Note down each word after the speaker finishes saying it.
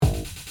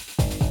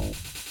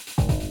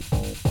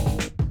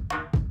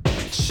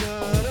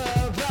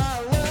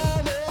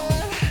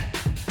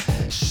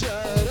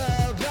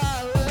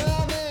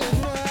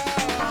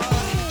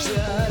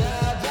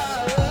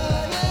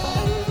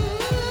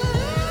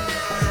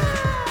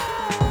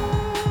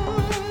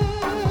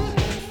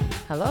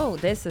Hello,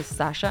 this is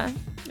Sasha.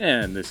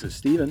 And this is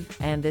Steven.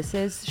 And this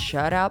is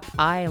Shut Up,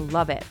 I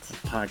Love It.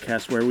 A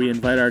podcast where we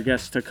invite our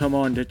guests to come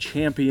on to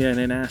champion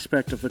an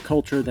aspect of the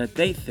culture that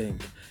they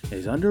think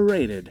is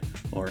underrated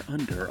or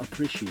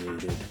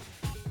underappreciated.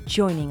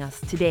 Joining us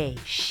today,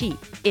 she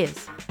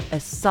is a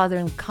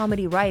Southern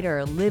comedy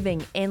writer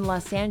living in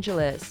Los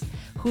Angeles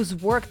who's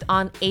worked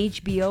on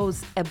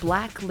HBO's A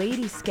Black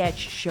Lady sketch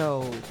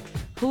show,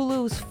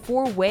 Hulu's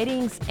 4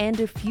 Weddings and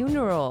a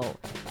Funeral,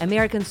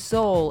 American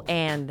Soul,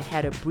 and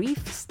had a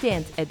brief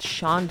stint at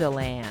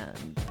Shondaland.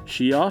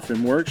 She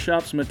often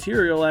workshops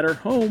material at her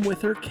home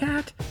with her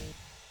cat,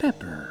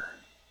 Pepper.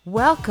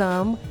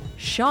 Welcome,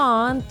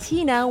 Sean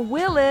Tina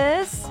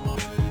Willis.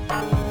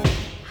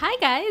 Hi,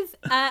 guys.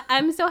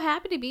 I'm so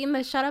happy to be in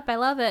the Shut Up, I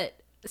Love It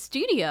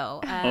studio.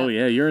 Oh,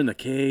 yeah, you're in the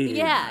cave.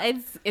 Yeah,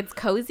 it's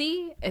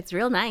cozy. It's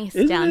real nice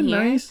Isn't down it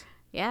here. Nice?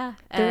 Yeah.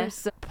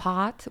 There's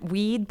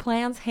weed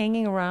plants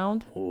hanging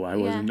around. Oh, I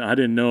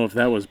didn't know if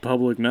that was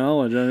public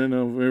knowledge. I didn't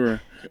know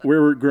if we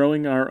were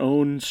growing our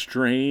own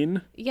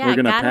strain. Yeah, we're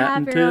gonna gotta have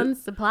patent your it. own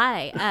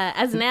supply.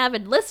 As an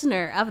avid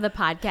listener of the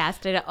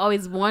podcast, I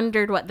always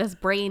wondered what this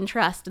brain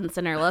trust and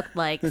center looked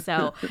like.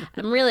 So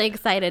I'm really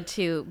excited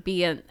to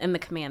be in the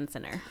command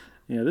center.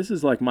 Yeah, this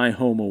is like my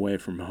home away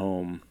from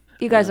home.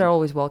 You guys are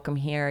always welcome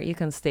here. You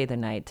can stay the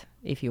night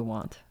if you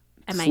want.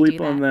 I might Sleep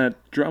do on that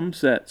drum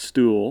set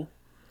stool.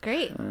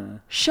 Great.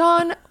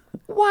 Sean,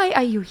 why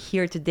are you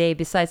here today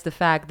besides the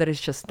fact that it's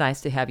just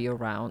nice to have you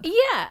around?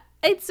 Yeah,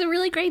 it's a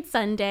really great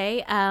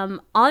Sunday. On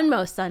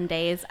most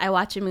Sundays, I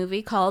watch a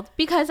movie called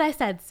Because I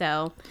Said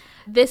So.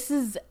 This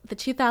is the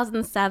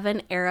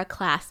 2007 era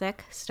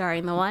classic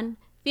starring the one,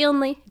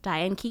 Fionley,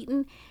 Diane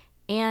Keaton,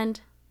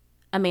 and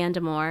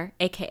Amanda Moore,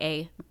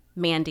 a.k.a.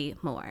 Mandy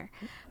Moore.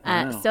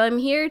 Wow. So I'm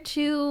here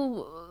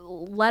to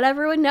let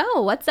everyone know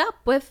what's up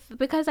with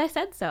Because I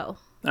Said So.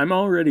 I'm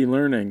already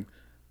learning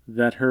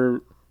that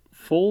her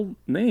full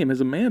name is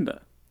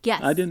Amanda.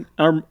 Yes.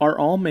 Are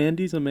all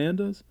Mandys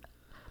Amandas?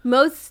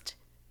 Most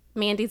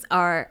Mandys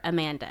are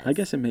Amandas. I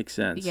guess it makes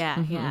sense.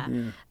 Yeah.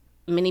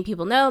 Many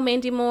people know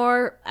Mandy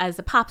Moore as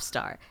a pop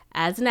star,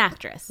 as an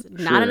actress, Sure.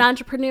 not an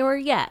entrepreneur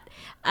yet.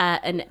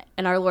 And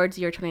in our Lord's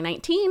year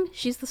 2019,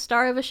 she's the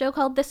star of a show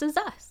called This Is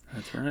Us.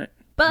 That's right.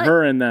 But-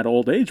 her in that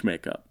old age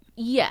makeup.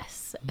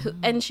 Yes.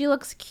 And she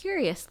looks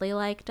curiously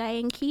like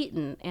Diane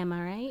Keaton. Am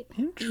I right?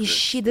 Is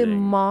she the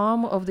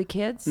mom of the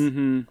kids?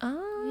 Mm-hmm.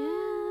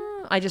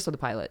 Ah, I just saw the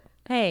pilot.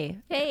 Hey,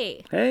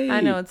 Hey. Hey.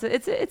 I know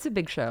it's a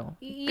big show.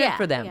 Yeah, Good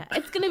for them. Yeah.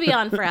 It's going to be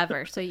on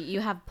forever, so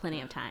you have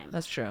plenty of time.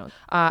 That's true.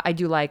 I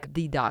do like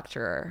the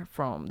doctor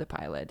from the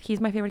pilot.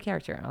 He's my favorite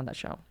character on that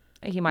show.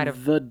 He might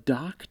have The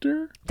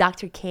doctor?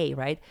 Dr. K,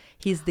 right?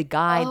 He's the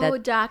guy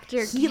that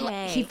Dr. he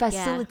K.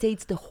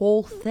 facilitates the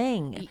whole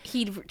thing.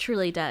 He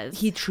truly does.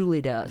 He truly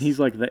does. He's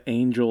like the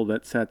angel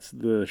that sets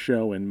the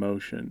show in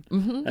motion.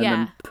 And Yeah.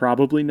 then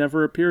probably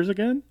never appears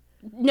again?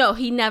 No,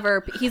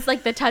 he's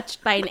like the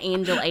touched by an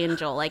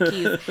angel. Like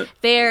he's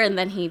there and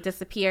then he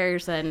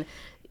disappears, and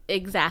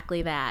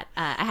exactly that.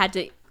 I had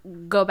to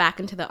go back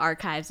into the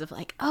archives of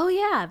like, oh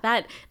yeah,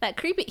 that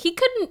creepy.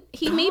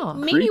 Maybe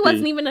Creepy.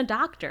 wasn't even a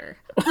doctor.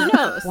 Who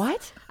knows?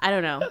 What? I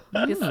don't know.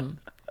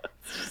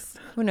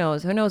 Who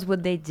knows? Who knows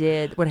what they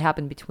did? What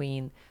happened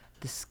between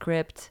the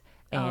script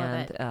All of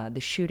and it. the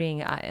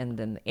shooting and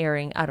then the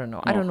airing? I don't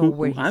know. I don't know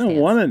where he I stands.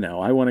 don't want to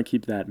know. I want to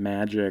keep that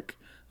magic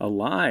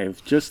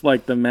alive, just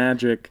like the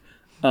magic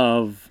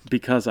of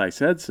Because I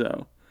Said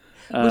So.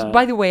 Which,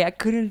 by the way, I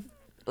couldn't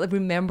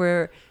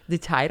remember the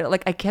title.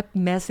 Like, I kept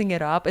messing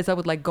it up as I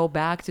would like go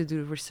back to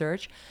do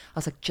research. I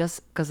was like,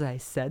 just because I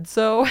said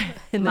so.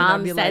 And then I'd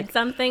Mom be said like,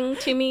 something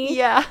to me.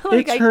 yeah.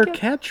 Like, It's I her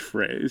kept-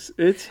 catchphrase.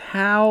 It's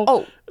how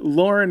Oh.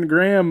 Lauren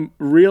Graham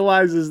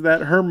realizes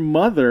that her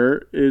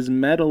mother is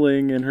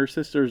meddling in her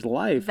sister's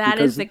life. That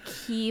is because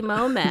the key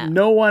moment.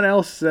 no one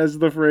else says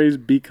the phrase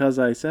 "because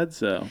I said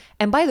so."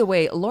 And by the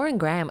way, Lauren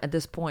Graham at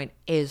this point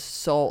is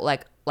so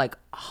like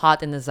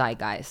hot in the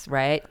zeitgeist,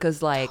 right?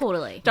 Because like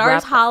Totally.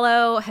 Stars rap-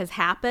 Hollow has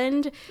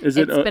happened. Is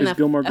it, It's been is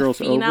Gilmore Girls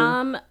over?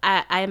 phenom.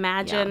 I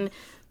imagine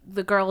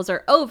the girls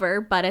are over,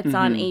 but it's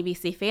on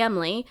ABC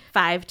Family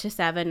 5 to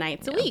 7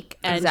 nights a week.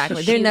 And Exactly.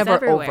 she's They're never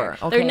everywhere.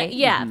 over, They're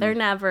okay? they're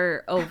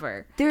never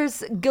over.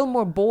 There's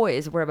Gilmore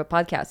Boys, where have a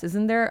podcast,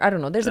 isn't there? I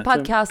don't know. There's a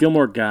That's podcast.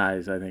 Gilmore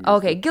Guys, I think. is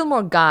Okay,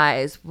 Gilmore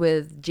Guys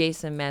with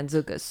Jason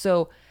Mantzoukas.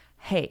 So,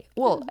 hey,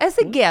 well, as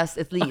a guest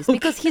at least,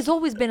 because he's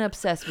always been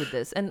obsessed with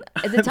this. And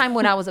at the time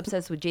when I was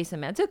obsessed with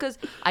Jason Mantzoukas,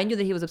 I knew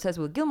that he was obsessed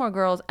with Gilmore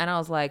Girls, and I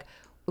was like,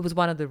 it was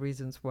one of the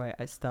reasons why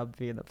I stopped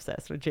being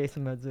obsessed with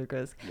Jason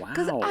Mantzoukas.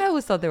 Because Wow. I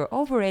always thought they were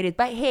overrated.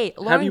 But hey,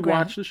 Lauren Have you Graham,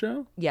 watched the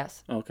show?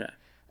 Yes, Okay.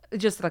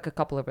 just like a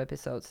couple of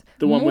episodes.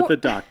 The one with More- the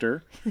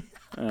doctor.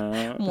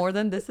 more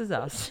than This Is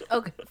Us.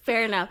 Okay,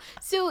 fair enough.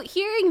 So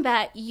hearing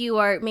that you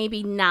are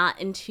maybe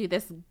not into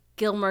this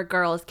Gilmore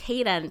Girls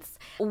cadence,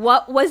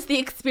 what was the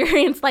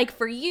experience like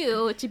for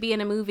you to be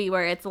in a movie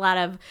where it's a lot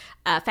of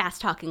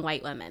fast-talking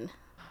white women?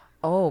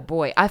 Oh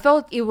boy, I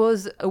felt it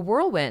was a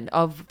whirlwind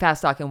of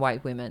fast-talking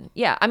white women.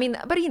 Yeah, I mean,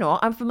 but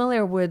I'm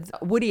familiar with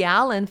Woody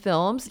Allen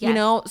films,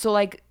 Yes. so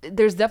like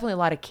there's definitely a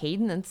lot of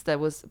cadence that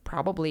was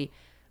probably,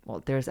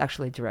 well, there's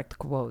actually a direct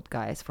quote,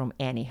 guys, from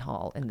Annie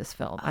Hall in this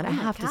film. And Oh I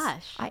my have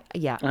gosh.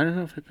 yeah, I don't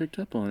know if I picked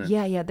up on it.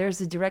 yeah,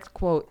 there's a direct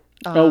quote.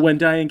 When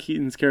Diane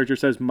Keaton's character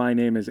says, "My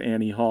name is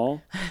Annie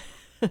Hall."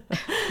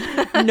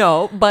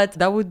 No, but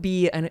that would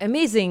be an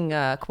amazing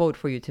quote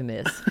for you to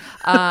miss.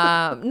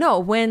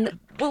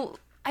 Well,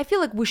 I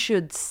feel like we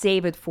should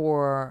save it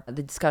for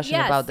the discussion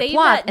Yeah, about the save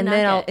plot, that and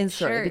then I'll nugget,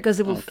 insert sure. it because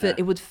it will Okay. fit.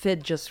 It would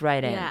fit just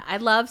right in. Yeah, I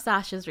love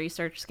Sasha's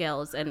research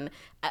skills, and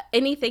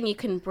anything you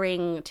can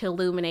bring to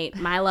illuminate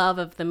my love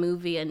of the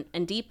movie and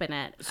deepen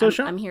it, So, I'm,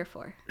 Sean- I'm here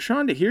for.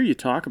 Sean, to hear you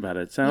talk about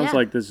it sounds Yeah.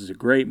 like this is a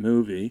great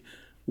movie.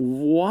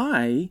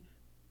 Why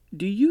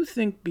do you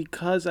think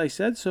Because I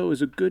Said So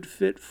is a good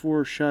fit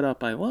for Shut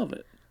Up, I Love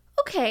It?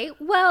 Okay,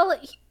 well,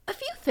 a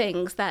few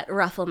things that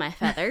ruffle my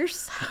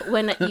feathers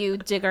when you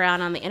dig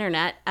around on the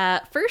internet.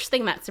 First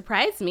thing that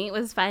surprised me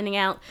was finding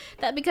out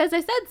that Because I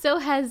Said So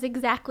has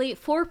exactly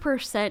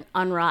 4%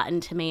 on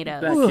Rotten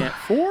Tomatoes. That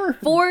can't.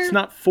 Four? It's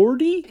not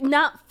 40?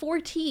 Not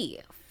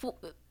 40.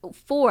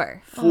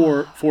 4.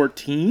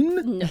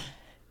 14?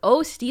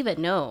 Oh,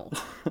 Steven, no.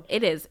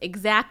 It is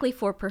exactly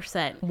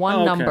 4%. One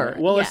Okay. number,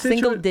 Well, a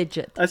single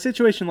digit. A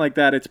situation like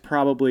that, it's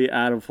probably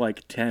out of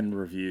like 10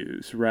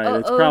 reviews, right? Oh,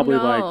 It's probably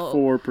no. like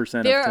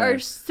 4% There of 10. are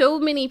so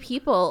many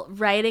people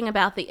writing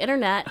about the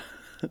internet,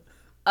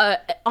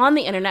 on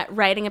the internet,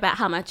 writing about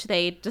how much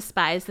they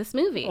despise this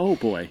movie. Oh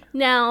boy.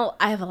 Now,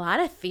 I have a lot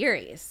of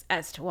theories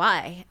as to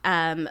why.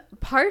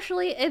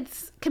 Partially,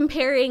 it's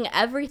comparing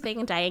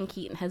everything Diane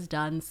Keaton has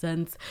done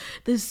since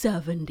the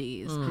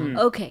 70s.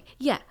 Okay,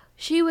 yeah,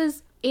 she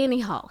was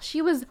Annie Hall.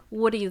 She was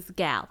Woody's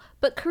gal.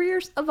 But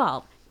careers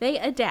evolve. They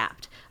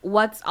adapt.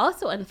 What's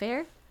also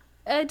unfair,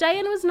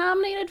 Diane was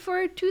nominated for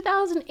a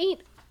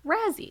 2008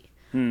 Razzie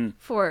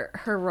for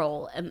her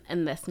role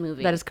in this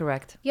movie. That is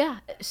correct. Yeah.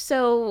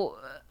 So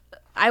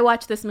I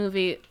watched this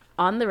movie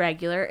on the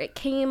regular. It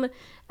came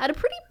at a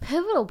pretty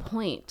pivotal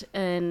point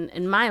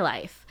in my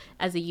life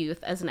as a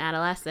youth, as an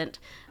adolescent,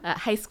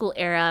 high school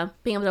era,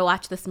 being able to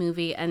watch this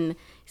movie and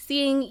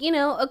seeing,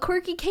 a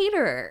quirky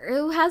caterer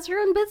who has her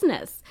own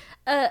business,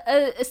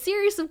 a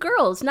series of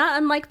girls,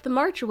 not unlike the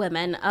March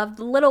women of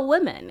the Little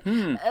Women,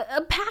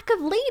 a pack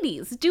of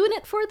ladies doing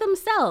it for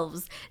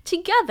themselves,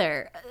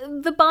 together,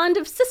 the bond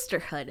of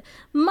sisterhood,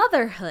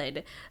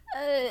 motherhood,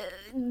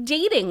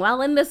 dating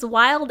while in this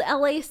wild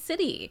LA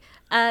city.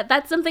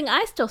 That's something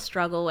I still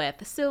struggle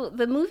with. So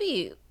the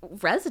movie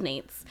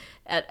resonates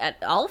at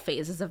all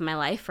phases of my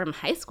life, from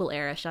high school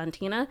era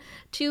Shantina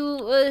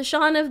to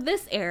Sean of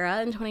this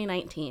era in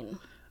 2019.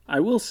 I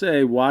will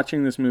say,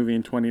 watching this movie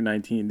in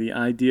 2019, the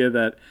idea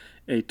that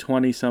a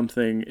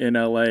 20-something in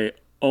LA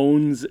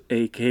owns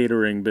a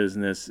catering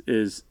business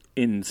is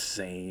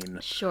insane.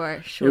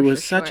 Sure. It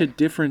was such a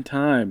different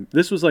time.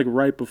 This was like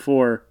right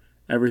before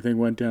everything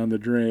went down the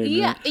drain.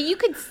 Yeah, you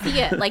could see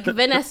it. Like,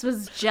 Venice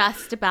was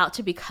just about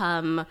to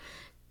become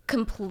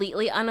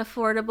completely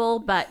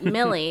unaffordable, but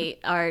Millie,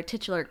 our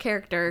titular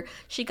character,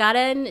 she got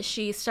in,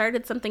 she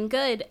started something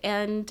good,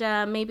 and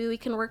maybe we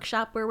can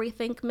workshop where we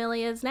think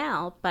Millie is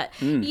now. But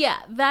yeah,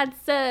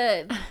 that's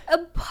a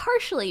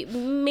partially,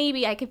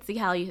 maybe I could see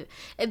how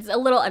it's a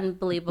little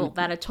unbelievable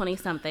that a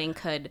 20-something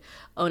could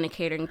own a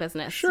catering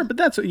business. Sure, but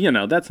that's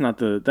not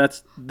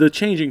that's the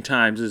changing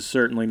times is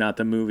certainly not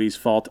the movie's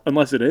fault,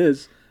 unless it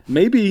is.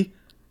 Maybe,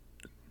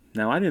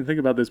 now I didn't think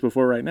about this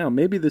before right now,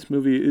 maybe this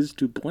movie is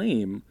to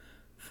blame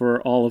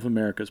for all of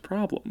America's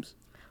problems.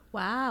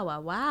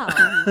 Wow.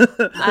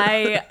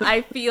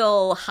 I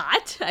feel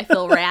hot. I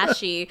feel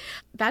rashy.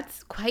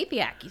 That's quite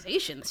the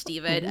accusation,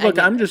 Steven. Look,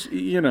 I I'm mean, just,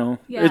 Yeah.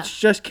 it's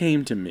just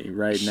came to me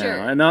right Sure.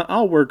 now, and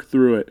I'll work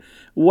through it.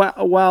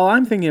 While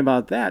I'm thinking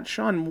about that,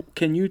 Sean,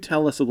 can you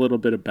tell us a little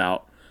bit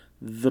about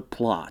the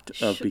plot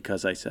of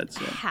Because I Said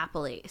So?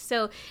 happily.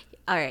 So,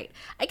 all right.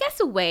 I guess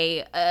a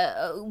way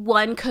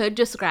one could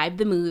describe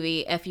the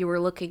movie, if you were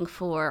looking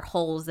for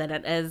holes in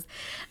it, as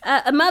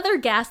a mother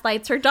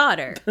gaslights her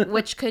daughter,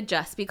 which could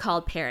just be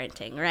called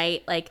parenting,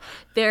 right? Like,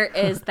 there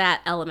is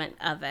that element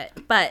of it.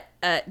 But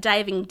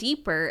diving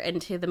deeper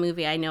into the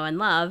movie I know and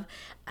love,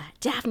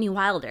 Daphne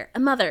Wilder, a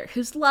mother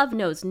whose love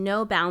knows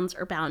no bounds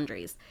or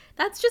boundaries.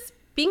 That's just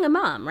being a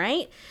mom,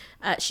 right?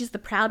 She's the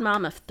proud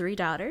mom of 3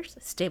 daughters,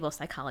 stable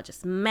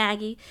psychologist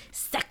Maggie,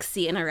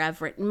 sexy and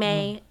irreverent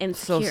May,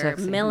 insecure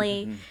sexy.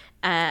 Millie.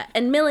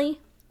 And Millie,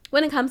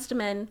 when it comes to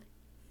men,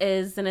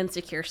 is an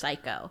insecure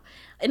psycho.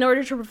 In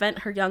order to prevent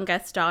her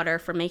youngest daughter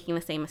from making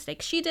the same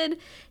mistake she did,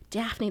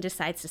 Daphne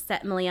decides to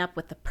set Millie up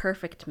with the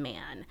perfect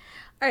man.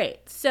 All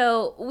right,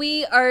 so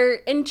we are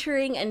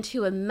entering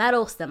into a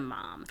meddlesome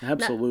mom.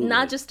 Absolutely.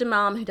 Not just a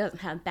mom who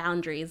doesn't have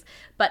boundaries,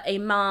 but a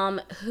mom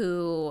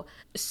who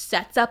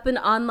sets up an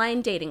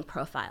online dating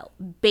profile,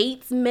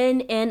 baits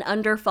men in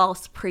under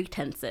false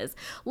pretenses,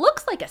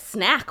 looks like a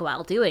snack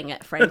while doing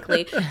it,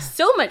 frankly.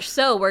 So much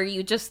so where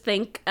you just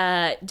think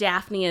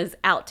Daphne is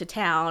out to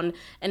town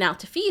and out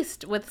to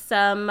feast with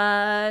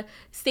some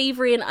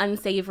savory and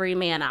unsavory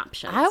man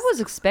options. I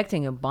was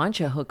expecting a bunch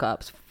of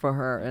hookups for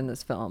her in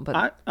this film,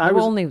 but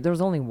there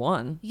was only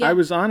one. Yeah. I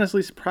was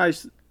honestly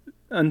surprised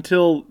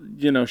until,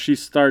 she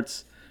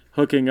starts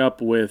hooking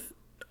up with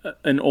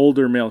an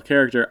older male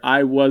character.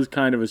 I was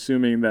kind of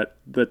assuming that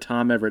the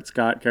Tom Everett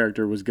Scott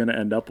character was going to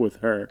end up with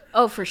her.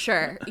 Oh, for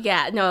sure.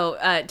 Yeah, no,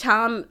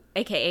 Tom,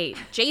 a.k.a.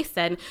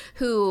 Jason,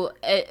 who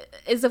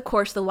is, of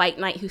course, the white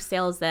knight who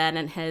sails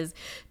in his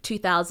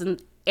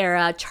 2000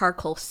 era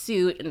charcoal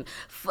suit and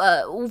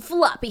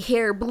floppy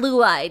hair,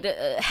 blue-eyed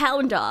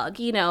hound dog,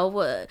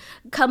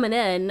 coming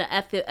in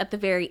at the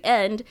very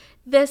end.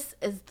 This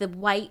is the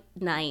white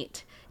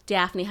knight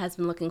Daphne has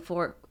been looking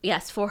for,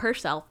 yes, for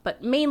herself,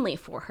 but mainly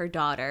for her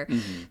daughter.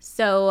 Mm-hmm.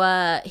 So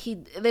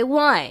they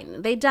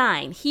wine, they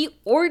dine. He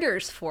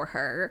orders for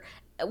her,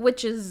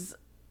 which is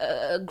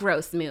a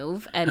gross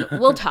move, and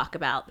we'll talk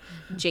about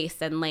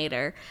Jason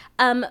later.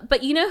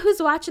 But you know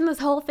who's watching this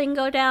whole thing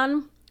go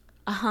down?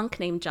 A hunk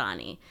named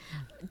Johnny.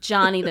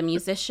 Johnny the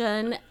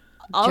musician.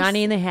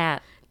 Johnny in the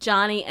hat.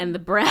 Johnny and the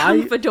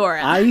brown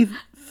fedora. I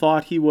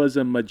thought he was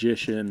a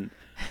magician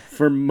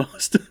for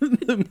most of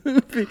the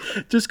movie.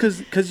 Just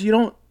because you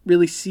don't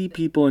really see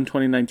people in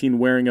 2019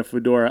 wearing a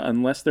fedora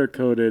unless they're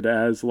coded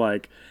as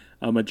like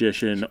a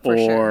magician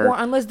or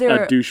unless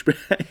they're a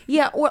douchebag.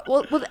 Yeah,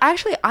 well,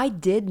 actually, I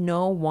did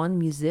know one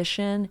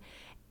musician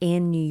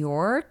in New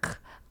York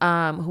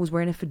who was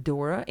wearing a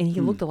fedora, and he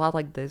looked a lot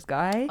like this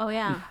guy. Oh,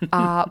 yeah.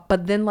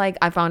 But then, like,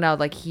 I found out,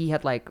 like, he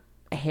had, like,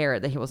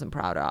 hair that he wasn't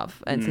proud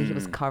of, and so he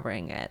was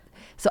covering it.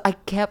 So I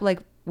kept, like,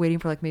 waiting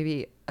for, like,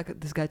 maybe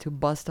this guy to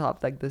bust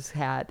off, like, this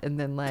hat, and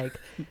then, like...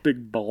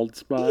 Big bald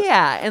spot.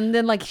 Yeah, and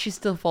then, like, she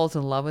still falls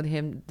in love with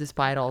him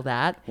despite all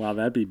that. Wow,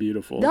 that'd be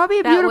beautiful. That'd be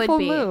a beautiful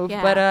be, move.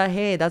 yeah. But,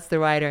 hey, that's the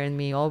writer in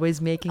me, always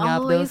making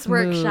up those moves.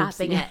 Always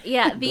workshopping it.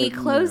 Yeah, the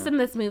clothes in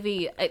this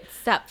movie,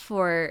 except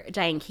for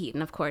Diane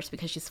Keaton, of course,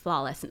 because she's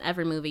flawless in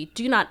every movie,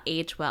 do not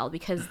age well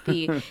because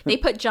they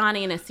put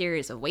Johnny in a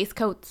series of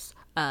waistcoats,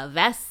 a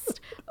vest,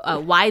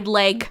 wide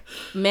leg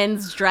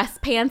men's dress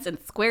pants, and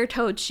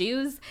square-toed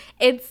shoes.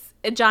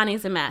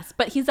 Johnny's a mess,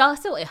 but he's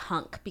also a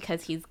hunk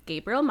because he's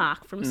Gabriel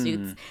Macht from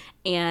Suits,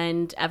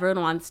 and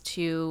everyone wants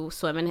to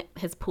swim in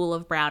his pool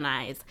of brown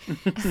eyes.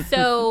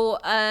 So,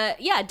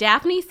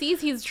 Daphne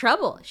sees he's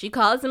trouble. She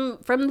calls him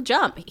from the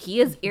jump.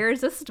 He is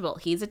irresistible.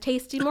 He's a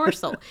tasty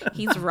morsel.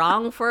 He's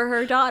wrong for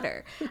her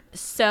daughter.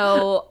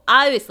 So,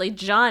 obviously,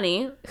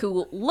 Johnny,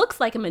 who looks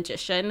like a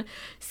magician,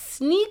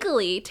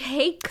 sneakily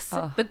takes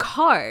the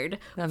card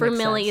for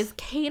Millie's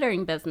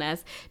catering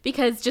business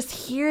because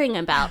just hearing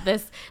about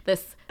this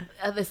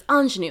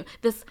ingenue,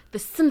 this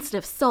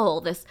sensitive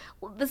soul, this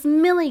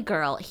Millie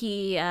girl,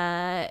 he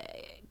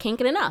can't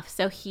get enough.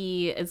 So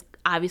he is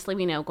obviously,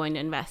 we know, going to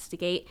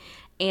investigate.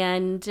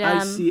 And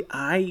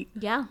I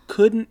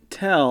couldn't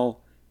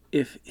tell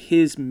if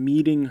his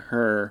meeting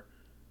her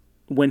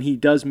when he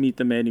does meet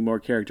the Mandy Moore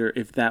character,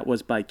 if that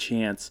was by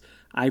chance.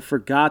 I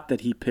forgot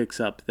that he picks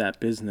up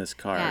that business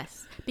card.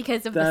 Yes,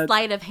 because of the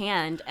sleight of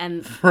hand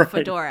and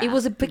fedora. It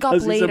was a pickup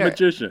because later. He's a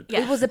magician.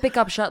 It was a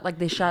pickup shot, like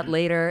they shot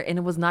later, and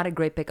it was not a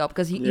great pickup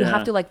because you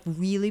have to like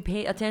really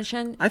pay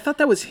attention. I thought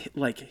that was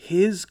like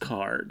his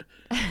card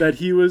that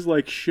he was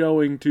like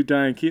showing to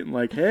Diane Keaton,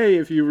 like, "Hey,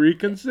 if you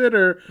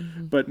reconsider."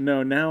 But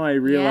no, now I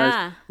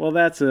realize. Well,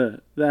 that's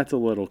a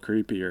little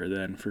creepier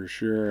then for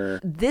sure.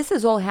 This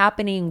is all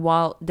happening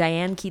while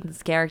Diane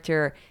Keaton's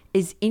character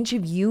is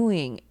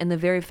interviewing in a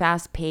very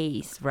fast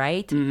pace,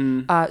 right?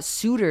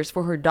 Suitors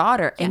for her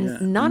daughter.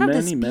 And none of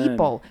these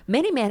people,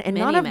 many men, and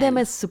none of them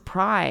is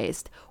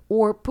surprised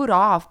or put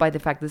off by the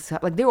fact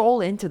that like they're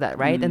all into that,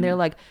 right? And they're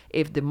like,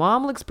 if the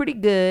mom looks pretty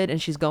good and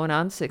she's going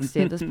on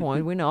 60 at this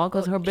point, we know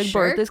because her big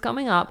birthday's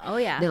coming up. Oh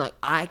yeah. They're like,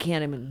 I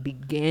can't even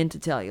begin to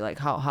tell you like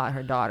how hot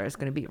her daughter is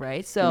going to be,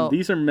 right? So and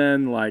these are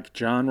men like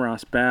John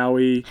Ross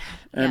Bowie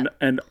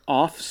and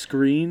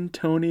off-screen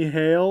Tony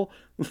Hale.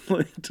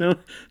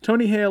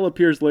 Tony Hale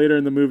appears later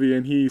in the movie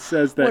and he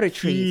says that what a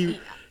treat.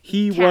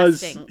 He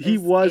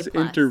was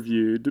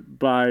interviewed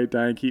by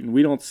Diane Keaton.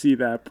 We don't see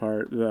that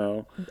part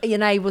though.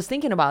 And I was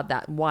thinking about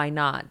that. Why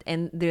not?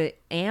 And the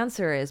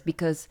answer is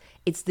because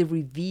it's the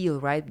reveal,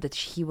 right? That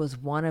he was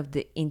one of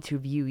the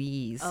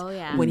interviewees. Oh,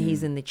 yeah. When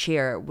he's in the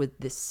chair with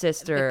the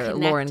sister, the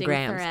Lauren connecting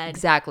Graham. thread.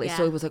 Exactly. Yeah.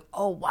 So it was like,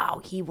 oh,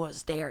 wow, he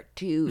was there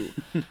too.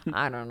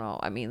 I don't know.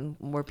 I mean,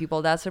 were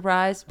people that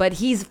surprised? But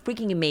he's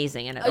freaking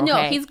amazing in it. Okay? No,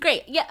 he's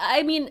great. Yeah,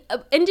 I mean,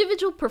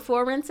 individual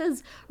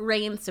performances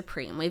reign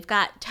supreme. We've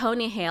got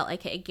Tony Hale,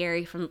 aka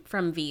Gary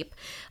from Veep.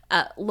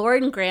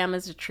 Lauren Graham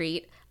is a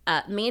treat.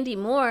 Mandy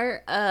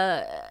Moore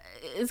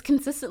is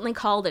consistently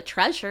called a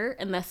treasure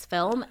in this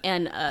film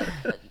and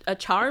a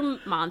charm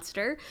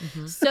monster.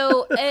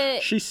 So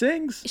She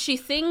sings. she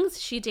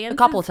sings, she dances A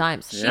couple of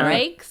times. She Yeah.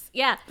 breaks.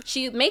 Yeah,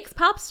 she makes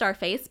pop star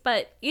face,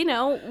 but we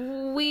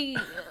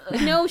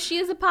know she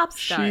is a pop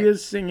star. She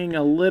is singing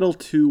a little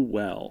too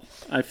well.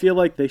 I feel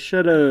like they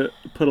should have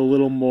put a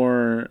little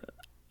more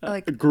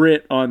Like,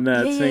 grit on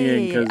that yeah,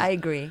 singing, because I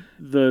agree.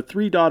 the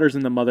three daughters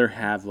and the mother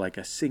have like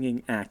a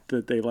singing act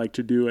that they like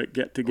to do at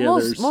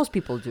get-togethers. Most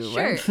people do,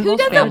 Sure. right? Who Most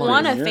doesn't families.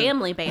 want a yeah.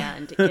 family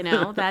band?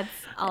 That's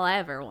all I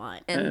ever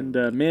want. And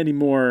Mandy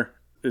Moore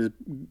is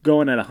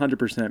going at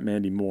 100%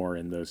 Mandy Moore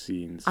in those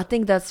scenes. I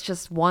think that's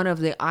just one of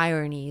the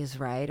ironies,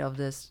 right, of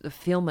this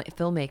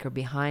filmmaker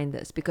behind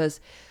this, because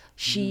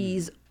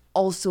she's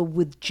also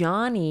with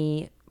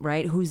Johnny,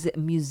 right, who's a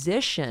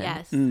musician.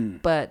 Yes.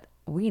 But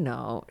we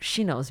know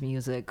she knows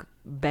music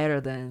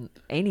better than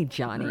any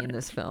Johnny in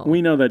this film.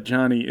 We know that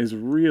Johnny is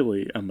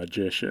really a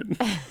magician.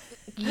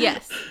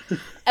 Yes.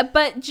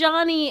 But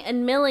Johnny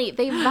and Millie,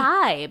 they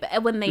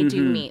vibe when they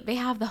do meet. They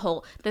have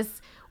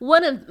this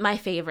one of my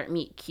favorite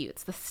meet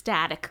cutes, the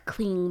static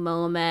cling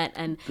moment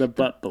and The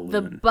butt balloon.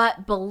 the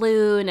butt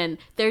balloon, and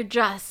they're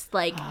just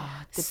like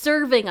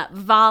serving up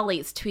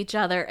volleys to each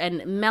other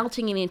and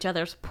melting in each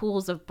other's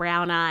pools of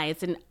brown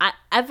eyes. And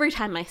every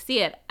time I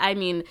see it, I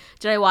mean,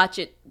 did I watch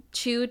it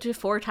 2 to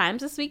 4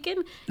 times this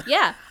weekend?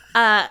 Yeah,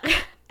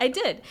 I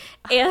did.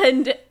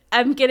 And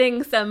I'm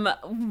getting some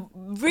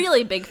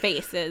really big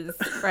faces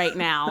right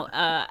now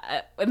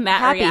in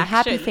that reaction.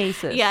 Happy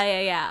faces.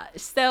 Yeah.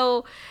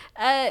 So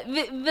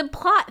the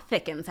plot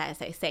thickens, as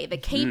they say. The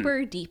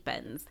caper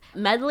deepens.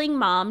 Meddling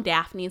mom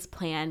Daphne's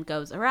plan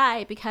goes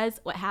awry because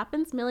what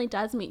happens? Millie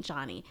does meet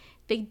Johnny.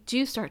 They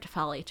do start to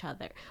follow each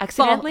other.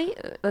 Accidentally?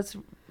 Let's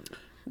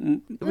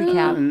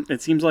recap.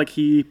 It seems like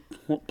he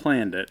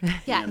planned it.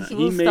 Yeah, You know, he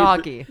was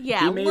stocky.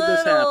 Yeah, he made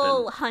this happen.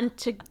 little hunt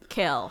to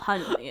kill,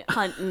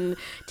 hunt and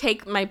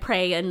take my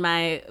prey in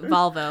my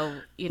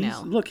Volvo.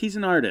 He's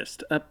an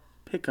artist, a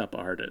pickup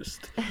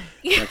artist.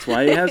 That's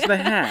why he has the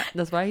hat.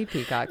 That's why he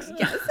peacocks.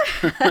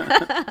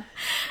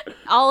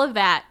 All of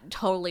that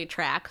totally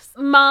tracks.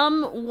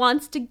 Mom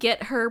wants to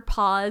get her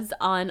paws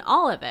on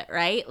all of it,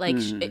 right? Like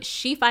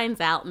she finds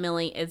out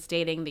Millie is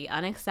dating the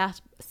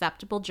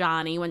unacceptable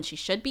Johnny when she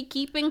should be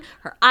keeping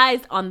her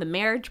eyes on the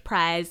marriage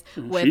prize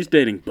with She's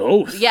dating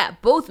both. Yeah,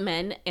 both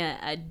men.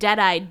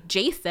 Dead-eyed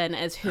Jason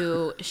is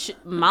who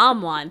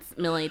Mom wants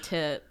Millie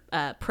to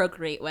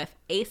procreate with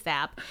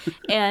ASAP.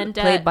 And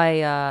Played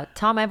by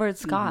Tom Everett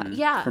Scott.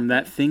 yeah, From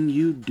That Thing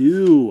You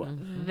Do.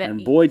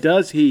 And boy,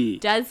 does he.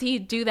 does he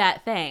do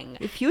that thing?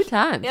 A few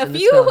times. A in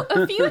this few, film.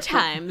 a few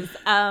times.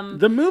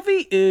 The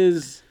movie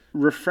is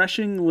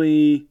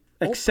refreshingly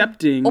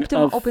accepting of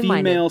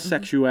open-minded. female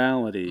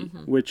sexuality,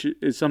 which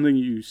is something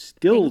you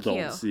still Thank don't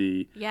you.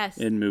 see Yes.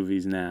 in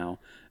movies now.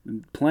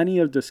 Plenty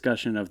of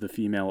discussion of the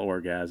female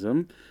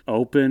orgasm,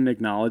 open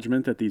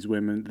acknowledgement that these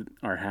women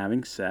are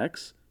having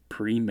sex,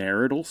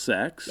 premarital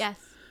sex. Yes.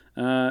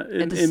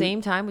 At the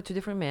same time with two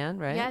different men,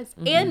 right? Yes.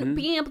 And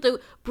being able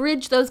to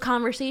bridge those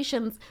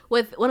conversations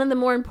with one of the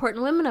more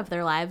important women of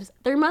their lives,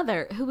 their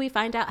mother, who we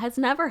find out has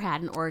never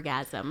had an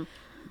orgasm.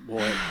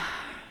 Boy.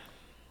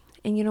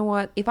 And you know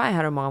what? If I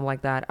had a mom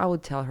like that, I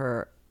would tell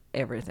her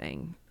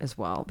everything as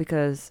well,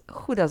 because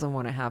who doesn't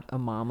want to have a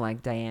mom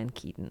like Diane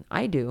Keaton?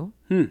 I do.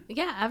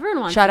 Yeah, everyone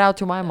wants Shout out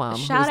to my mom,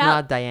 who's Shout out.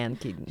 not Diane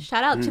Keaton.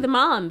 Shout out to the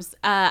moms.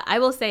 I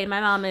will say my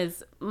mom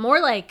is more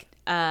like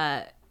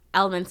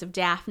elements of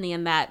Daphne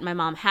in that my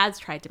mom has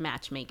tried to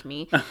matchmake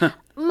me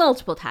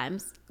multiple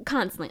times,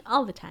 constantly,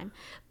 all the time.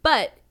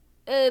 But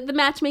the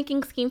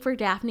matchmaking scheme for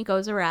Daphne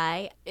goes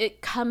awry.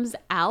 It comes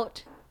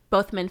out.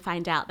 Both men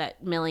find out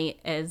that Millie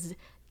is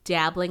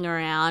dabbling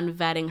around,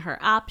 vetting her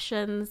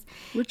options.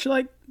 Which,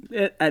 like,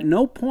 at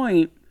no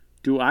point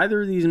do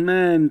either of these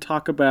men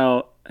talk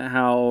about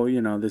how,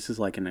 this is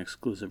like an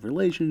exclusive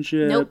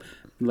relationship. Nope.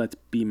 Let's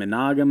be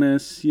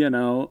monogamous,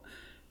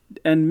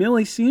 And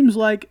Millie seems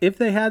like if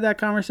they had that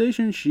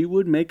conversation, she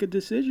would make a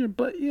decision.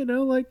 But,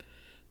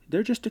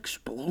 they're just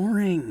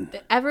exploring.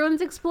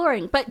 Everyone's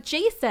exploring. But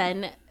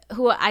Jason,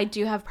 who I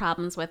do have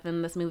problems with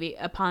in this movie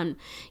upon,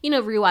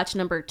 rewatch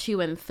number 2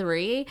 and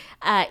 3,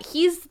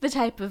 he's the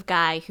type of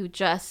guy who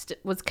just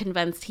was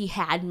convinced he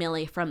had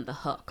Millie from the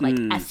hook. Like,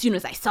 as soon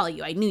as I saw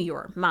you, I knew you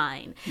were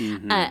mine.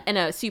 In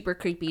a super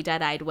creepy,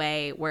 dead-eyed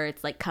way where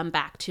it's like, come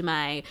back to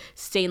my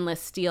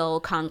stainless steel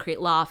concrete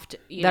loft.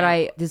 That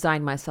I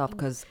designed myself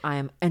because I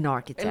am an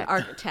architect. An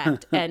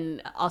architect.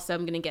 And also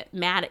I'm going to get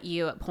mad at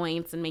you at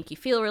points and make you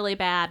feel really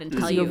bad and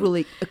tell You're you.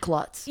 really a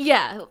klutz.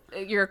 Yeah,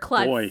 you're a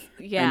klutz. Boy.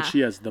 Yeah. And she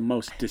has the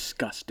most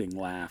disgusting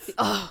laugh.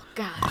 Oh,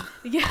 God.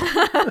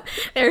 Yeah.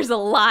 There's a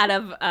lot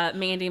of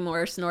Mandy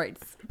Moore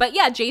snorts. But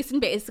yeah, Jason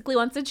basically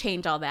wants to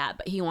change all that,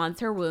 but he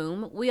wants her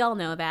womb. We all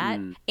know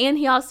that. And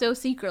he also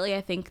secretly,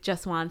 I think,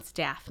 just wants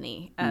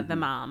Daphne, the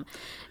mom.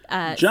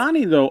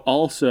 Johnny, though,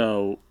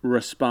 also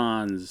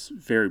responds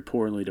very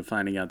poorly to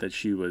finding out that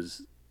she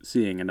was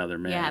seeing another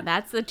man. Yeah,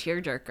 that's the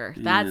tearjerker.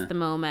 That's Yeah. the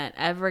moment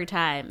every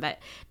time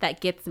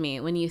that gets me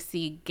when you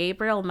see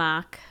Gabriel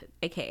Macht,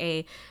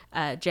 aka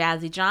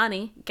Jazzy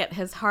Johnny, get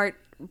his heart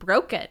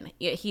broken.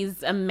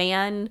 He's a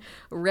man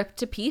ripped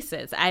to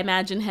pieces. I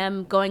imagine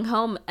him going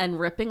home and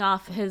ripping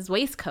off his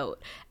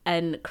waistcoat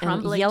and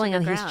crumbling and yelling to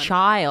the at ground. his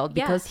child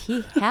Yeah. because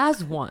he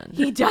has one.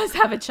 He does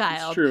have a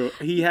child. It's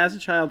true. He has a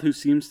child who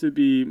seems to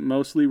be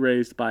mostly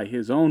raised by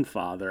his own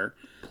father,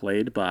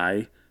 played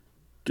by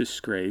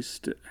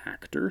disgraced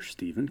actor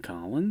Stephen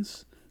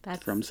Collins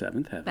from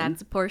Seventh Heaven.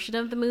 That's a portion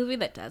of the movie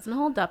that doesn't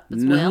hold up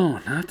as well.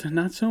 No,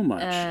 not so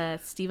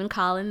much. Stephen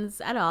Collins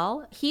at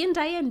all. He and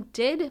Diane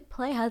did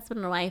play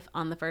husband and wife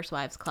on The First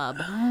Wives Club.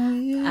 Oh,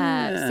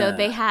 yeah. So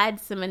they had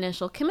some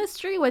initial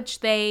chemistry, which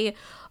they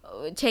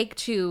take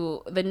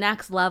to the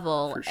next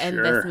level For in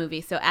sure. this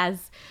movie. So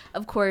as,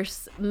 of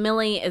course,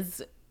 Millie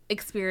is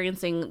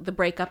experiencing the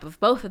breakup of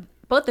both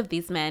of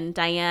these men,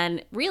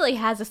 Diane really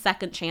has a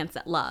second chance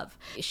at love.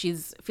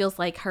 She's feels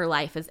like her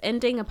life is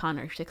ending upon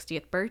her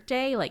 60th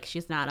birthday, like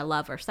she's not a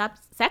love or sex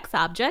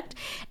object,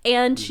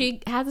 and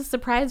she has a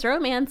surprise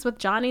romance with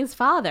Johnny's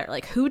father.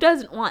 Like, who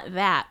doesn't want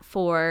that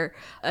for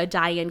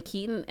Diane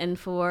Keaton and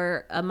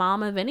for a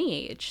mom of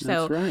any age?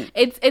 So That's right.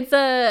 it's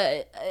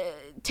a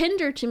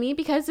tender to me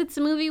because it's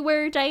a movie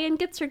where Diane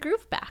gets her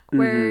groove back,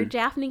 where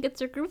Daphne gets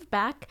her groove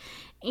back,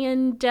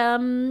 and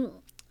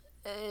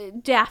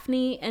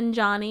Daphne and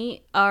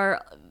Johnny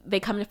they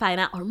come to find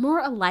out, are more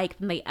alike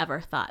than they ever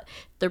thought.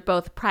 They're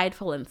both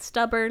prideful and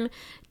stubborn.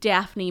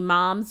 Daphne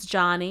moms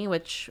Johnny,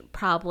 which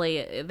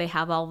probably they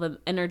have all the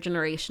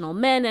intergenerational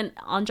men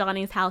on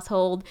Johnny's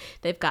household.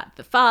 They've got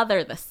the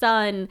father, the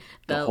son,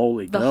 The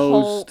Holy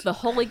Ghost. the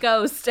Holy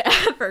Ghost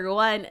for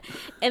one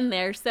in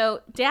there.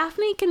 So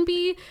Daphne can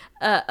be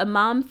a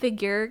mom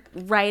figure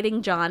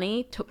writing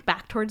Johnny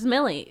back towards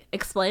Millie.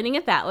 Explaining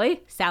it that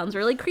way sounds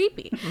really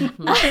creepy.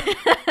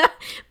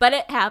 But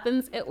it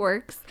happens. It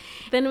works.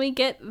 Then we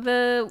get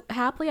the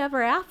happily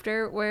ever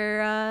after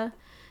where...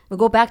 We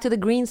go back to the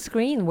green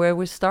screen where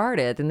we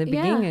started in the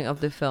Yeah. beginning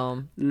of the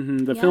film.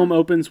 The film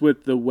opens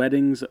with the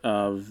weddings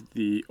of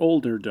the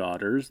older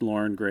daughters,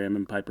 Lauren Graham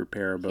and Piper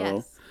Perabo.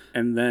 Yes.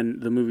 And then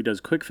the movie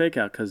does quick fake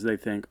out because they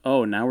think,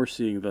 oh, now we're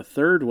seeing the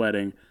third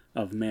wedding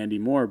of Mandy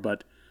Moore.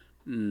 But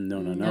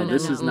no.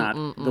 This is not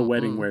the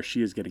wedding where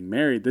she is getting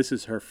married. This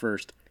is her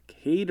first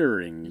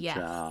catering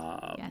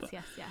job.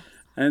 Yes.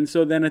 And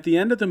so then at the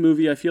end of the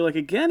movie, I feel like,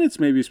 again, it's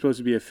maybe supposed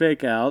to be a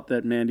fake out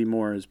that Mandy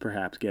Moore is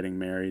perhaps getting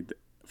married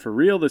for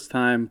real this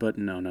time, but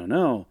no.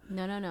 No.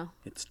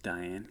 It's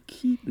Diane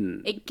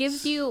Keaton. It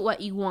gives you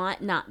what you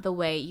want, not the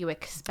way you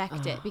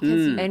expect it.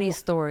 Because you, Any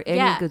story,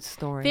 any good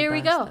story. There we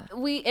does go. that.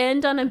 We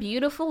end on a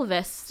beautiful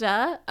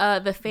vista.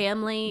 The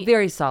family...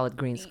 Very solid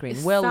green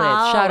screen. Well lit.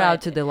 Shout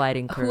out to the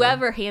lighting crew.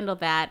 Whoever handled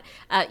that.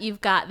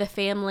 You've got the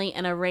family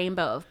in a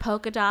rainbow of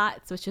polka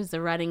dots, which is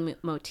the running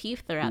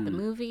motif throughout the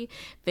movie.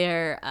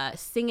 They're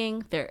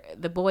singing.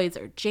 The boys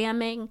are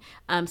jamming.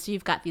 So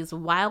you've got these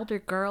wilder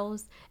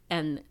girls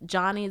and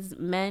Johnny's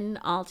men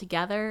all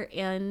together.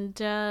 And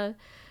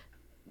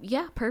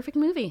perfect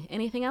movie.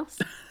 Anything else?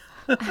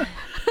 That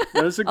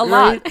was a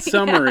lot. great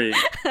summary.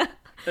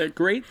 A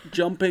great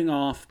jumping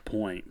off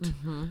point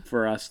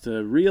for us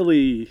to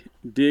really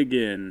dig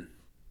in.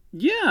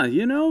 Yeah,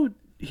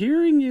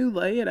 hearing you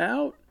lay it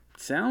out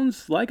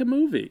sounds like a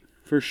movie,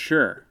 for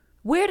sure.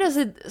 Where does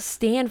it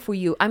stand for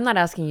you? I'm not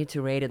asking you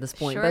to rate at this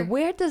point, Sure. but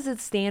where does it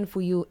stand for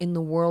you in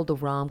the world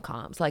of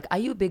rom-coms? Like, are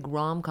you a big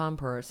rom-com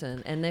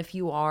person? And if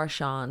you are,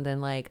 Sean,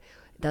 then like,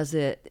 does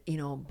it,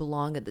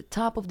 belong at the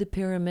top of the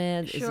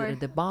pyramid? Is Sure. it at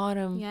the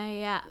bottom?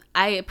 Yeah.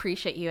 I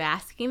appreciate you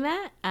asking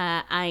that.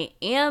 I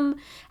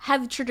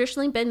have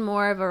traditionally been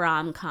more of a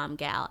rom-com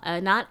gal.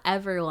 Not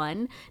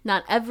everyone,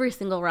 not every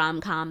single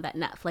rom-com that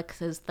Netflix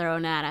has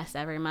thrown at us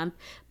every month,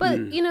 but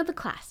the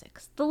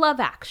classics, the Love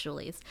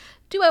Actuallys.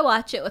 Do I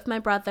watch it with my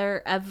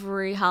brother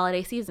every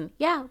holiday season?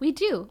 Yeah, we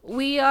do.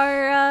 We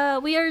are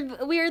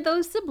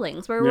those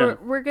siblings where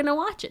we're gonna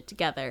watch it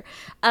together.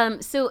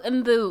 So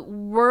in the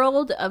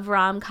world of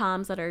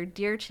rom-coms that are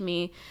dear to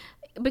me,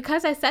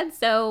 Because I Said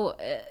So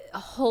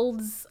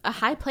holds a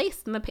high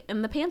place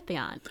in the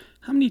pantheon.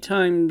 How many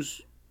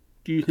times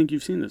do you think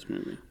you've seen this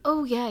movie?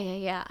 Oh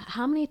yeah.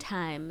 How many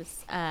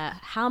times?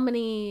 How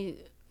many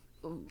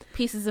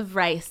pieces of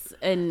rice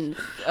in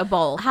a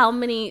bowl? How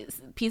many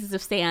pieces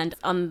of sand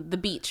on the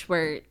beach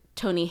where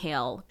Tony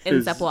Hale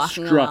ends Is up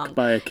walking struck along?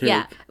 by a cake.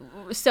 Yeah.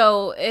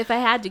 So if I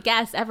had to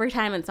guess, every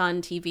time it's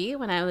on TV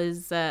when I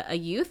was a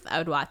youth, I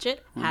would watch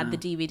it. Had the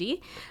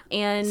DVD,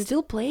 and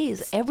Still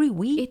plays every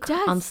week It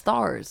does. on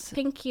Stars.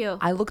 thank you.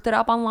 I looked it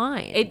up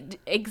online.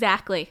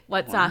 Exactly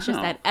what Sasha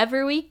Wow. said.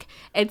 Every week,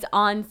 it's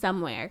on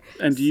somewhere.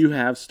 And do you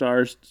have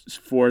stars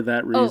for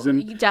that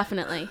reason? Oh,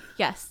 definitely.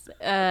 Yes.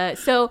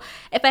 So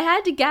if I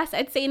had to guess,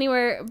 I'd say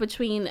anywhere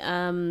between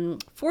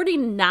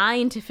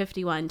 49 to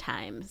 51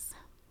 times.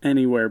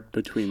 Anywhere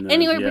between those.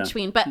 Anywhere yeah.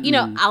 between, but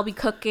I'll be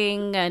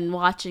cooking and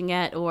watching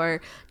it,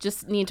 or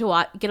just need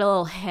to get a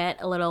little hit,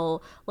 a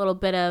little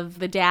bit of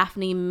the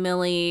Daphne,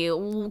 Millie,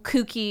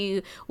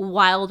 kooky,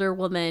 wilder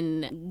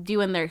woman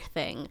doing their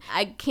thing.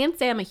 I can't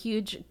say I'm a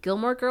huge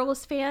Gilmore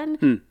Girls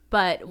fan,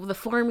 but the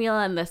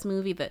formula in this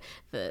movie,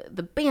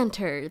 the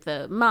banter,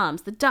 the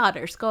moms, the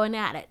daughters going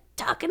at it,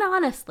 talking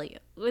honestly,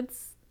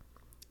 it's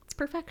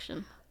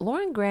perfection.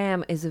 Lauren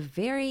Graham is a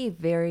very,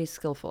 very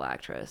skillful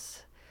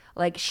actress.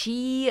 Like,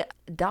 she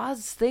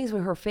does things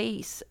with her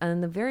face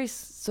on a very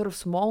sort of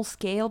small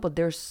scale, but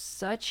there's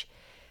such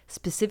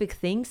specific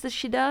things that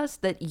she does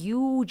that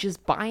you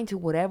just buy into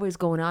whatever is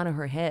going on in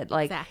her head.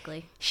 Like,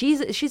 Exactly.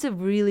 She's a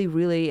really,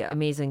 really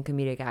amazing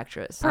comedic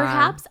actress.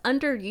 Perhaps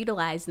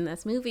underutilized in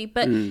this movie,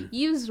 but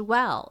used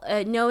well,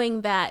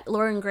 knowing that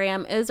Lauren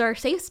Graham is our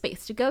safe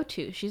space to go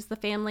to. She's the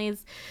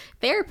family's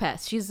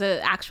therapist. She's an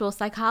actual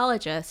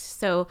psychologist.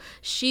 So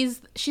she's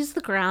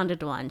the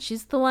grounded one.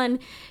 She's the one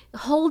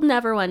holding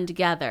everyone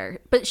together.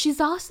 But she's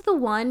also the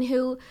one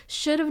who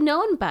should have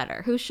known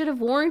better, who should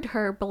have warned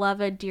her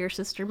beloved dear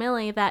sister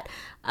Millie that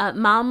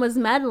mom was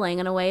meddling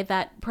in a way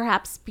that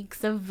perhaps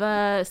speaks of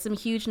some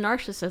huge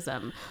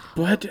narcissism.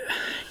 But,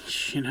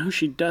 she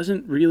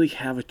doesn't really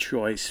have a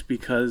choice,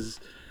 because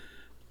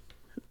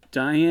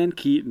Diane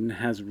Keaton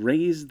has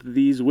raised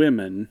these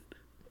women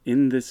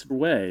in this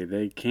way.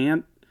 They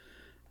can't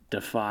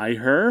defy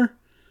her.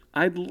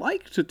 I'd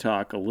like to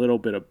talk a little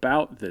bit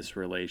about this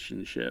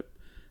relationship.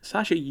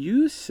 Sasha,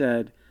 you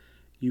said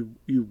you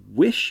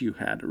wish you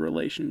had a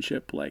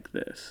relationship like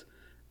this.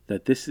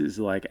 That this is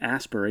like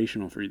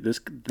aspirational for you.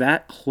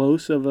 That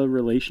close of a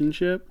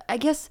relationship. I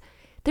guess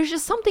there's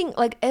just something,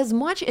 like, as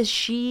much as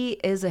she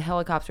is a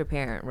helicopter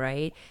parent,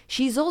 right?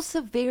 She's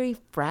also very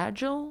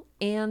fragile,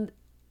 and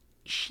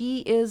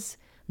she is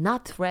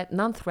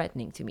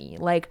non-threatening to me.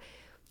 Like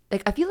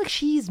I feel like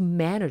she's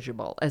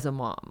manageable as a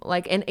mom.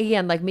 Like, and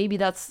again, like, maybe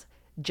that's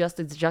just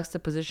its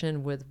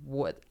juxtaposition with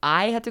what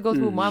I had to go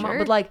through with my mom.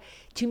 But like,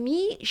 to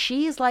me,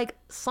 she is like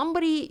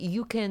somebody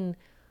you can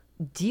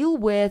deal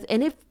with,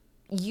 and if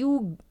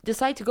you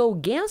decide to go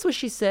against what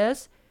she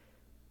says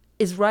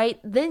is right,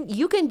 then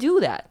you can do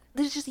that.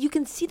 There's just, you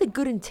can see the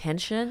good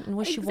intention and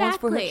what she wants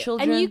for her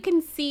children. And you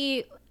can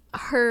see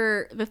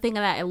the thing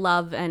that I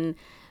love in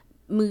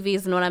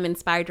movies and what I'm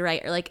inspired to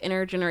write are like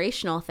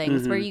intergenerational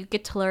things where you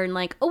get to learn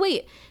like, oh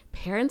wait,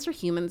 parents are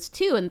humans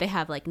too, and they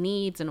have like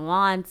needs and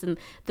wants, and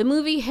the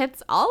movie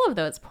hits all of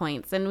those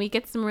points, and we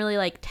get some really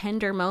like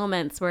tender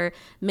moments where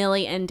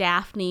Millie and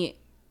Daphne,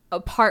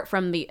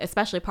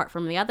 especially apart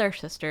from the other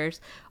sisters,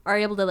 are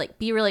able to like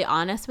be really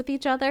honest with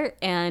each other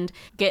and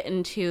get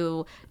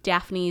into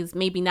Daphne's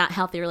maybe not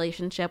healthy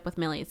relationship with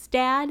Millie's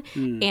dad,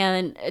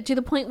 and to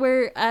the point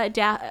where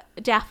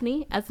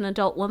Daphne, as an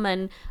adult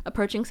woman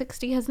approaching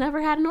 60, has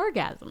never had an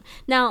orgasm.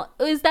 Now,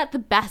 is that the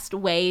best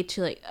way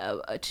to like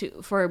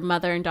for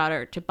mother and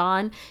daughter to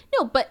bond?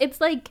 No, but it's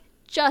like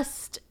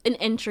just an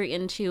entry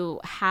into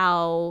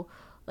how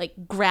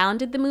like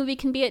grounded the movie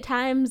can be at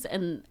times,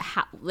 and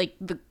how like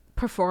the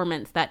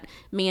performance that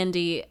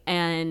Mandy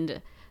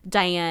and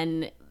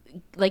Diane,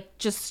 like,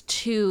 just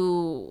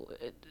two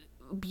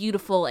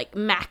beautiful, like,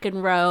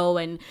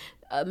 McEnroe and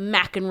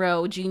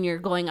McEnroe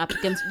Jr. going up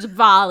against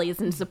volleys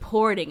and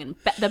supporting, and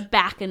the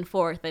back and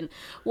forth, and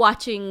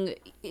watching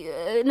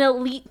an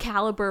elite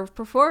caliber of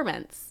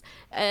performance.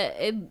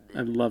 I'd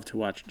love to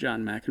watch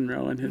John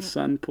McEnroe and his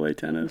son play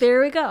tennis. There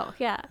we go.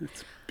 Yeah.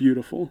 It's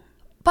beautiful.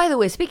 By the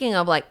way, speaking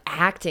of like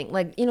acting,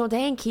 like,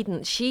 Diane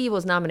Keaton, she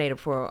was nominated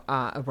for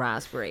a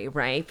Raspberry,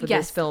 right? For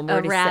this film.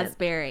 A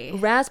Raspberry.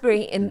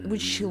 Raspberry, in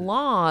which she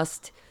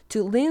lost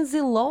to Lindsay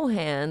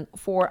Lohan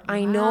for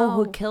I Know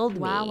Who Killed Me.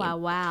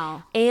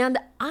 Wow. And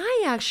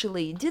I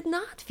actually did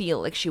not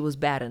feel like she was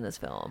bad in this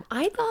film.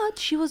 I thought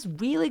she was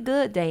really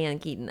good, Diane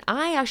Keaton.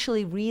 I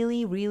actually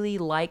really, really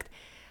liked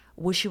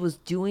what she was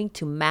doing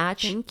to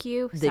match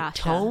the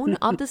Sasha. tone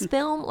of this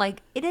film.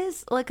 Like, it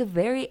is like a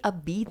very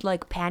upbeat,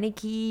 like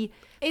panicky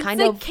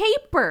kind of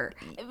caper.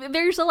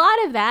 There's a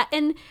lot of that.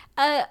 And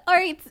all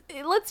right,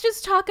 let's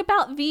just talk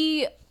about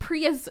the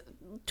Prius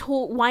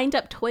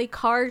wind-up toy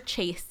car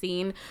chase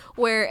scene,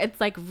 where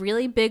it's like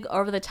really big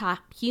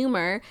over-the-top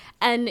humor,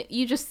 and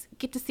you just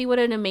get to see what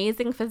an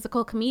amazing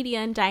physical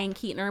comedian Diane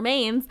Keaton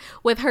remains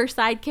with her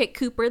sidekick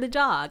Cooper the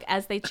dog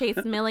as they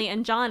chase Millie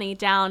and Johnny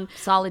down.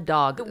 Solid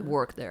dog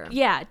work there.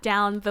 Yeah,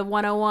 down the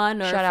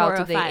 101 or 405. Shout out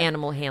to the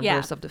animal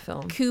handlers of the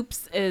film.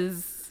 Coops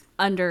is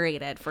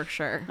underrated for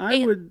sure.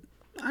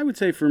 I would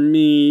say for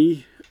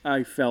me,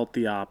 I felt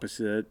the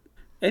opposite.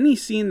 Any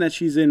scene that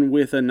she's in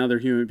with another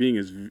human being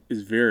is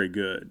very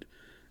good.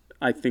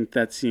 I think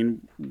that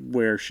scene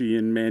where she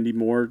and Mandy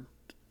Moore,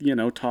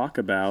 talk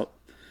about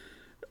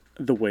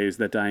the ways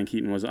that Diane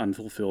Keaton was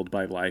unfulfilled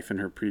by life in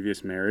her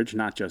previous marriage,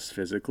 not just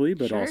physically,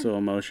 but also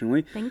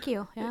emotionally. Thank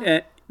you. Yeah.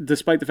 And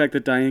despite the fact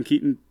that Diane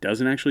Keaton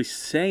doesn't actually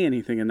say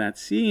anything in that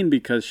scene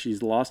because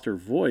she's lost her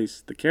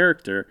voice, the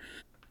character,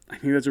 I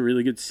think that's a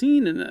really good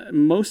scene, and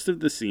most of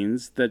the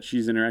scenes that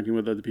she's interacting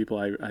with other people,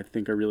 I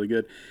think are really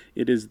good.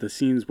 It is the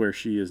scenes where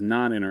she is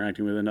not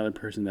interacting with another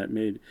person that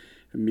made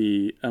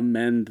me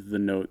amend the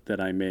note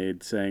that I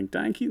made, saying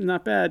Diane Keaton's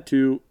not bad,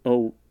 to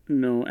oh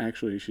no,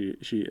 actually she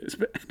is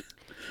bad.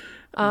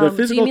 The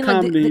physical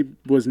comedy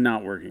was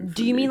not working.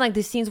 Do you mean like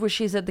the scenes where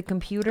she's at the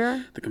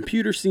computer? The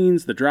computer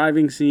scenes, the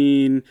driving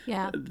scene,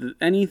 Yeah.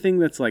 Anything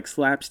that's like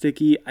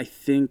slapsticky. I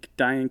think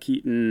Diane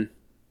Keaton,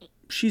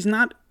 she's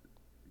not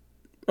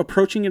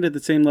approaching it at the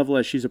same level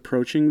as she's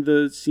approaching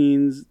the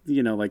scenes,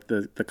 like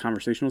the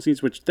conversational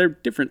scenes, which they're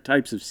different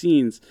types of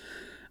scenes.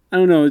 I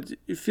don't know.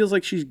 It feels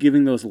like she's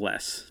giving those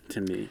less to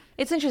me.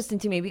 It's interesting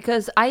to me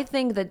because I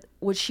think that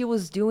what she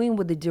was doing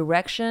with the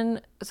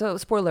direction. So,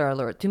 spoiler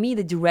alert, to me,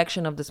 the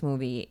direction of this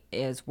movie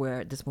is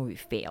where this movie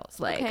fails.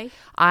 Like, Okay.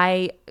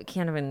 I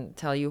can't even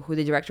tell you who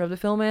the director of the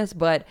film is,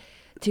 but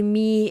to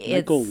me,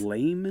 Michael it's.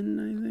 Lehman,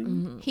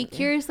 I think. He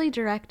curiously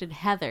directed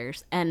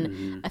Heathers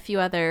and a few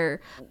other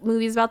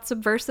movies about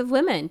subversive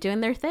women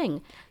doing their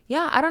thing.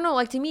 Yeah, I don't know.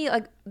 Like, to me,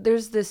 like,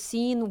 there's this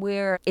scene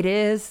where it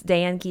is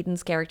Diane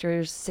Keaton's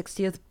character's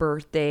 60th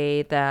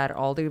birthday that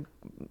all the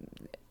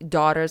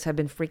daughters have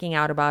been freaking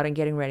out about and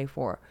getting ready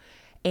for.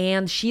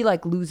 And she,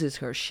 like, loses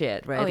her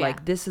shit, right? Oh, yeah.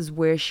 Like, this is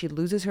where she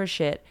loses her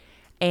shit.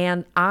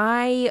 And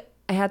I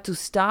had to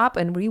stop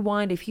and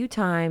rewind a few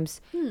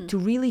times to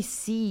really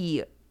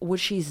see what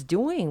she's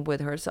doing with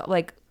herself.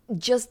 Like,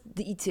 just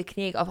the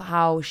technique of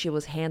how she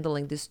was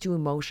handling these two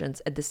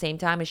emotions at the same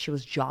time as she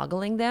was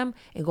juggling them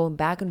and going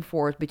back and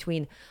forth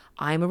between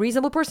I'm a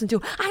reasonable person to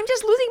I'm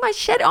just losing my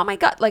shit. Oh my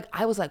God. Like,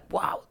 I was like,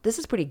 wow, this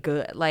is pretty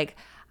good. Like,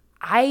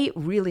 I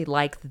really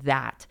liked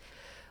that.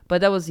 But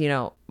that was,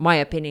 my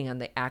opinion on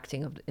the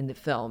acting in the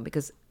film,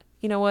 because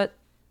you know what?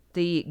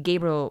 The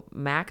Gabriel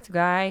Macht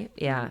guy,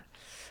 yeah.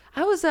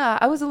 I was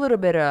a little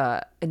bit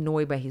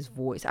annoyed by his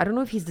voice. I don't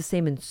know if he's the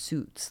same in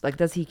Suits. Like,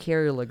 does he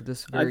carry like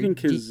this very I think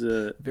his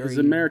very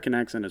American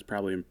accent is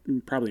probably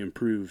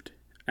improved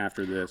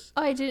after this.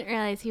 Oh, I didn't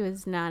realize he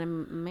was not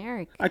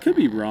American. I could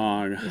be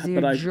wrong, Is he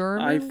but a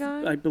German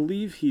guy? I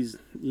believe he's.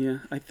 Yeah,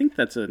 I think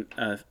that's a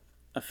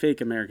fake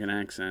American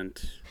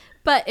accent.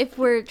 But if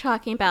we're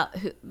talking about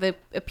the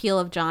appeal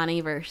of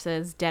Johnny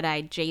versus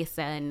Dead-Eyed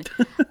Jason,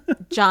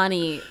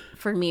 Johnny,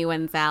 for me,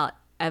 wins out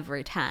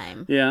every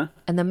time. Yeah.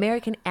 an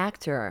American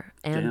actor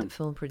and Damn.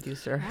 film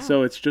producer.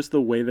 So it's just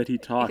the way that he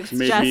talks It's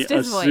made just me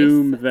his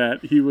assume voice.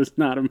 that he was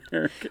not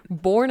American.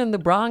 Born in the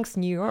Bronx,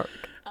 New York,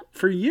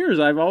 For years,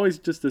 I've always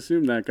just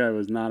assumed that guy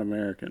was not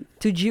American.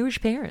 to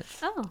Jewish parents.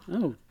 Oh,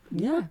 Oh,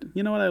 Yeah.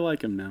 you know what? I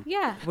like him now.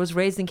 yeah. Was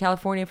raised in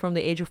California from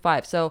the age of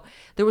 5. So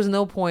there was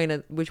no point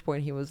at which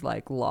point he was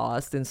like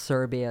lost in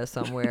Serbia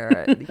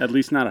somewhere. At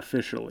least not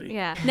officially.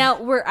 Yeah.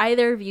 Now, were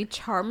either of you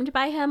charmed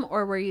by him,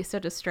 or were you so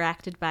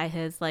distracted by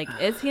his, like,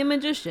 is he a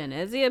magician?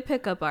 Is he a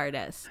pickup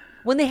artist?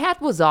 When the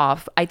hat was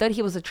off, I thought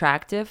he was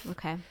attractive.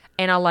 Okay.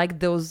 And I liked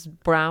those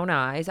brown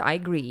eyes. I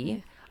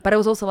agree. But I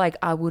was also like,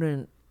 I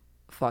wouldn't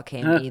fuck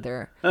him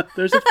either.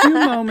 There's a few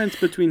moments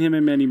between him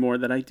and Mandy Moore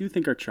that I do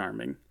think are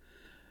charming.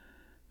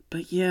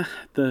 But yeah,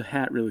 the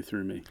hat really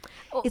threw me.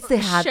 It's the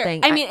hat Sure.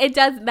 thing. I mean, it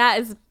does. That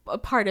is a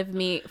part of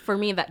me. For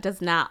me, that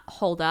does not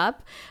hold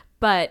up.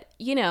 But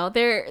you know,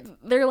 there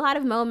are a lot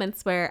of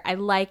moments where I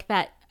like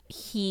that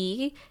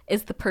he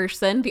is the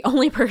person, the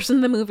only person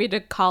in the movie to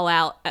call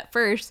out at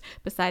first,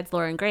 besides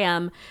Lauren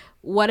Graham.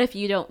 What if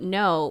you don't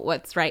know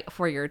what's right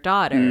for your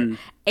daughter?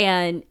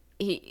 And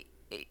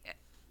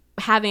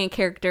having a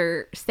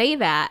character say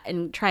that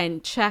and try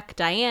and check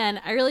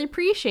Diane, I really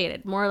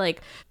appreciated. More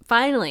like,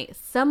 finally,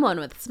 someone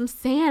with some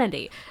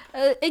sanity.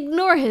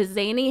 Ignore his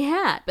zany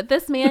hat, but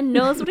this man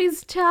knows what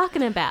he's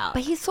talking about.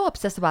 But he's so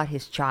obsessed about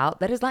his child.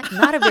 That is like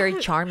not a very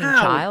charming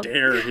How child.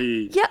 dare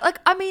he? Yeah, like,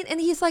 I mean, and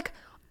he's like,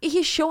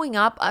 he's showing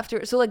up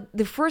after, so like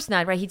the first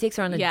night, right? He takes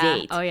her on a Yeah.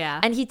 date. Oh, yeah.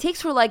 And he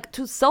takes her like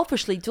to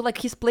selfishly to like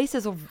his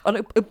places of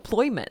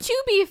employment.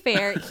 To be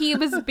fair, he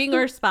was being a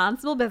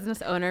responsible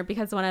business owner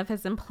because one of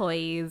his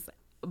employees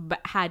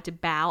had to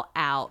bow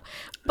out.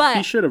 But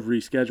He should have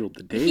rescheduled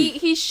the date.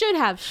 He should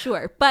have,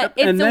 sure. But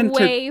And it's a then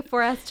way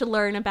for us to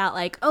learn about,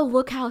 like, oh,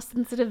 look how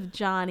sensitive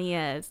Johnny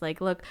is. Like,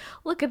 look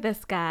at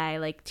this guy,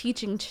 like,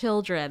 teaching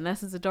children.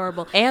 This is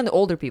adorable. And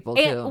older people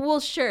too. And, well,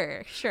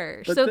 sure.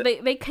 But So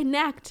they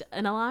connect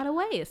in a lot of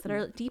ways that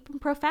are deep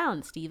and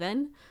profound,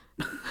 Stephen.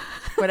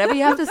 Whatever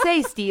you have to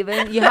say,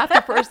 Steven, you have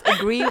to first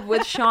agree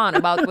with Sean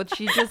about what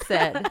she just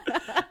said.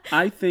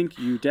 I think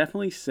you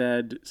definitely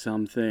said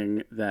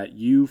something that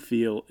you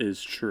feel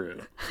is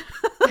true.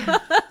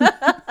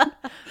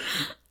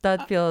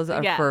 That feels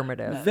Yeah.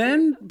 affirmative.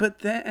 Then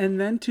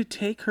to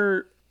take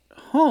her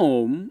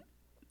home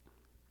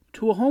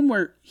to a home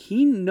where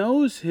he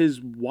knows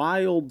his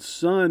wild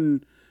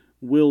son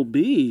will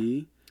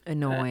be.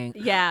 Annoying.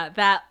 Yeah,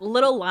 that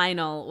little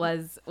Lionel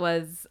was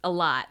a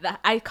lot.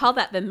 I call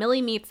that the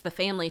Millie meets the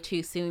family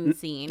too soon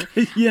scene.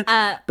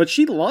 Yeah, but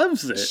she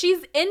loves it.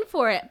 She's in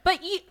for it. But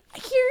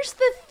here's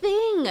the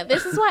thing.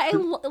 This is why I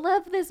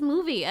love this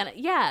movie. And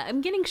yeah,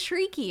 I'm getting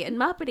shrieky and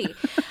muppety.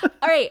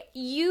 All right,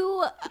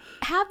 you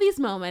have these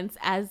moments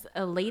as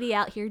a lady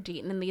out here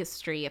dating in these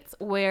streets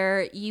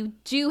where you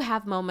do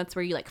have moments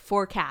where you like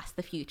forecast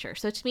the future.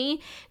 So to me,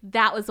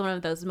 that was one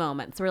of those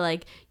moments where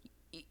like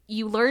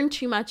you learn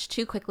too much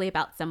too quickly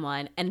about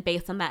someone, and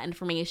based on that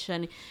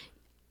information,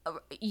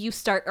 you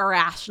start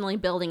irrationally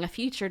building a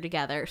future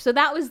together. So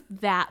that was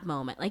that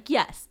moment. Like,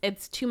 yes,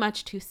 it's too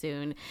much too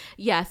soon.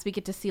 Yes, we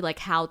get to see like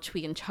how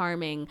Twee and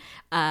Charming,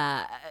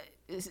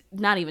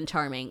 not even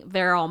charming,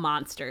 they're all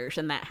monsters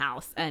in that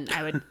house, and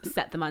I would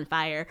set them on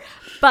fire.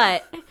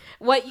 But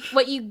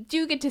what you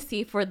do get to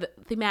see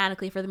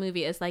thematically for the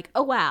movie is like,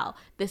 oh wow,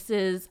 this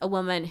is a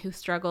woman who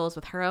struggles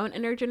with her own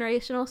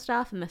intergenerational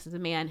stuff, and this is a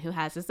man who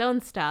has his own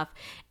stuff,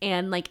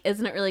 and like,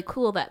 isn't it really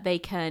cool that they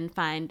can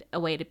find a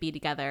way to be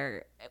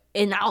together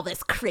in all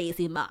this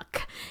crazy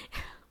muck?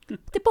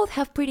 They both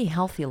have pretty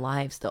healthy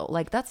lives, though.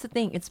 Like, that's the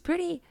thing. It's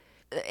pretty,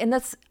 and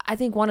that's, I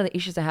think, one of the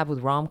issues I have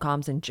with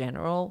rom-coms in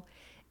general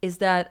is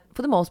that,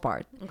 for the most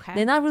part,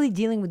 they're not really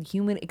dealing with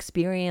human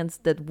experience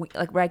that we,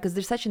 like, right? Because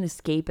they're such an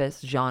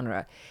escapist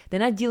genre.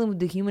 They're not dealing with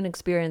the human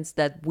experience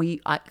that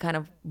we kind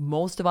of,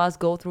 most of us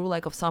go through,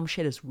 like, if some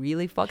shit is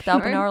really fucked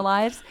up in our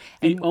lives.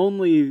 The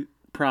only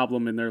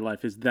problem in their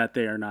life is that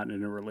they are not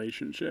in a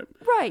relationship.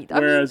 Right.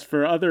 Whereas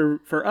for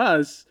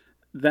us,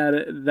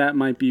 that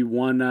might be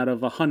 1 out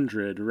of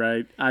 100,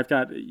 right?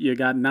 You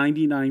got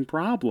 99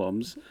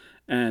 problems.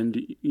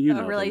 And you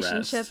know, a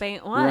relationship the rest.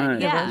 ain't one.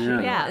 Right.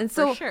 Yeah, and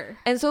so, for sure.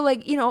 And so,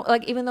 like, you know,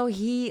 like, even though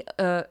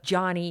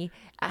Johnny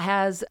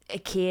has a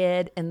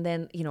kid, and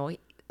then, you know,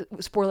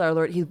 spoiler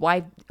alert, his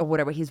wife or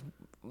whatever, he's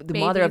the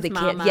mother of the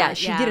Baby's mama, kid.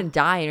 She didn't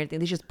die or anything.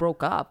 They just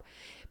broke up.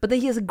 But then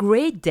he has a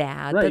great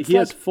dad. Right, That's he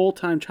like, has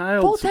full-time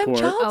child support.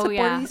 Oh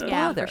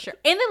yeah, for sure.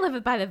 And they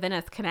live by the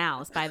Venice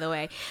canals, by the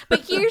way. But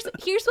here's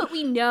what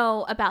we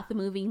know about the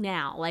movie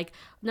now. Like,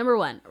 number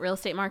one, real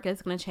estate market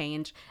is going to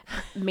change.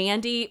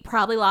 Mandy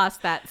probably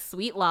lost that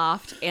sweet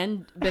loft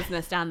and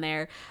business down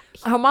there.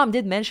 Her mom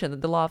did mention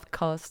that the loft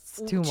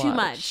costs too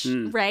much.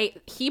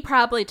 Right? He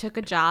probably took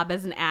a job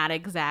as an ad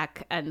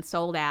exec and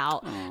sold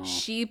out.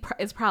 She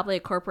is probably a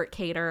corporate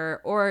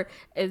caterer, or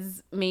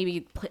is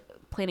maybe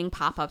planning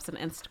pop-ups on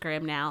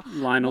Instagram now.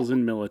 Lionel's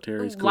in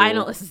military school.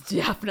 Lionel is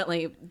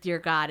definitely, dear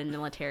God, in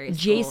military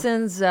school.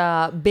 Jason's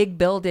big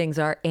buildings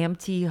are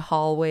empty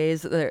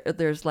hallways.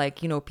 There's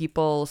like, you know,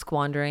 people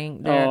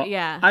squandering there.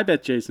 Yeah. I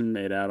bet Jason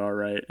made out all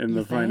right in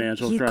the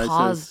financial crisis. He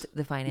caused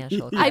the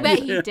financial crisis. I bet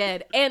he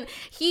did. And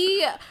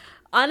he,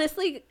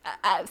 honestly,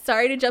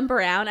 sorry to jump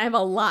around. I have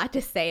a lot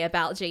to say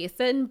about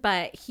Jason,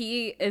 but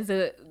he is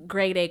a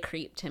grade A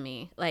creep to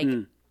me. Like,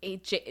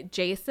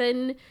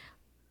 Jason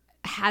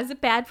has it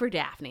bad for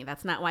Daphne.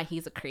 That's not why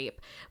he's a creep.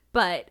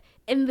 But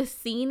in the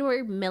scene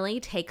where Millie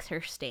takes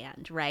her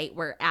stand, right,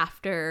 where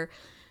after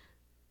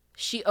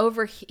she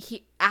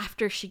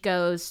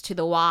goes to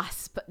the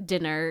Wasp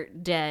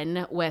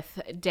den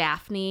with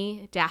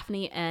Daphne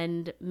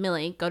and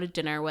Millie go to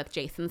dinner with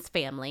Jason's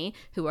family,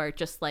 who are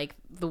just like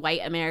the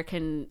white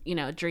American, you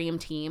know, dream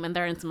team, and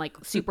they're in some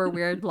like super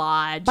weird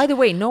lodge. By the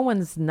way, no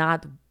one's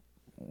not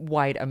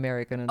white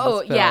American in this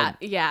film.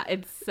 Yeah,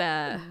 it's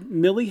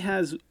Millie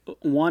has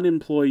one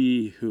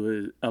employee who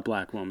is a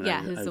black woman.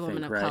 Who's a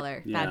woman of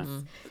color. Yeah. That's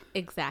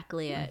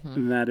exactly it.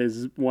 That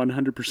is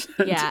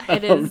 100%. Yeah,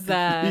 it is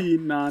the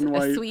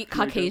non-white a sweet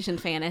Caucasian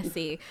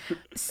fantasy.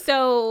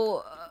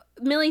 So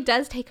Millie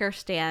does take her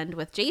stand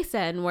with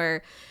Jason,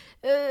 where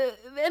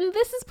and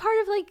this is part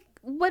of like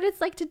what it's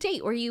like to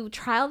date, where you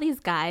trial these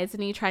guys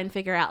and you try and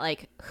figure out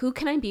like, who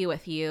can I be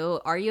with you?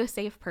 Are you a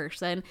safe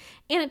person?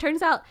 And it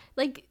turns out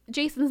like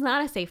Jason's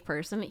not a safe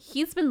person.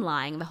 He's been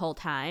lying the whole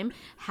time.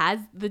 Has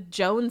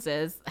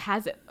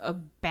a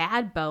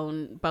bad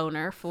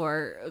boner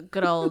for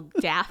good old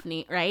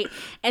Daphne, right?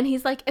 And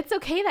he's like, it's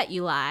okay that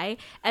you lie,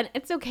 and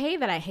it's okay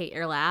that I hate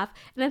your laugh,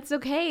 and it's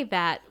okay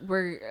that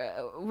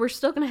we're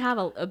still gonna have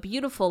a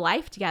beautiful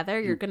life together.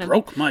 You're gonna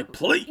broke my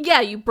plate.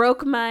 Yeah, you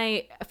broke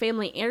my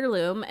family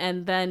heirloom,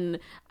 and then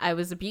I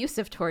was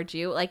abusive towards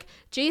you. Like,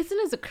 Jason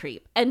is a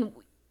creep. And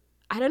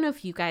I don't know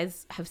if you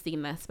guys have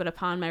seen this, but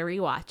upon my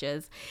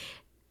rewatches,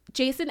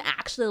 Jason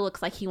actually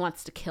looks like he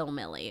wants to kill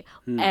Millie.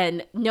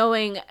 And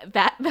knowing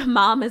that the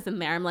mom is in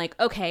there, I'm like,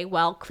 okay,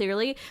 well,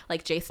 clearly,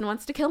 like, Jason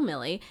wants to kill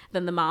Millie.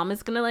 Then the mom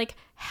is gonna like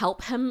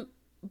help him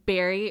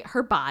bury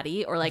her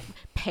body, or like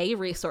pay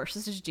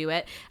resources to do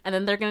it, and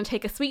then they're gonna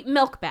take a sweet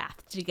milk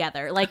bath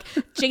together. Like,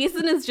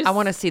 Jason is just I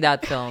want to see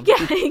that film.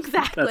 Yeah,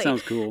 exactly. That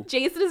sounds cool.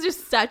 Jason is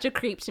just such a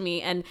creep to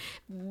me, and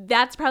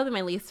that's probably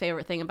my least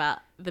favorite thing about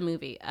the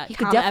movie. He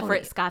could Tom definitely-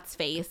 Everett Scott's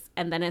face,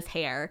 and then his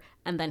hair,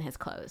 and then his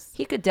clothes.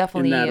 He could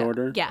definitely In that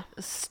order? Yeah.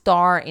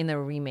 star in the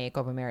remake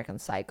of American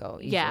Psycho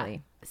easily. Yeah.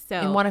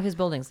 So In one of his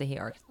buildings that he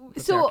was the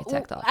so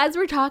architect of. as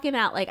we're talking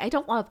out, like, I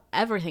don't love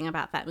everything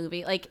about that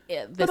movie. Like,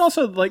 But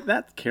also, like,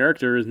 that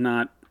character is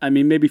not I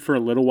mean, maybe for a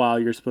little while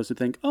you're supposed to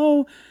think,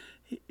 oh,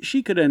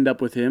 she could end up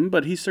with him,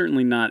 but he's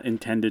certainly not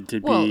intended to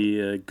be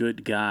a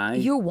good guy.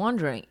 You're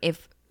wondering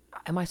if,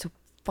 am I so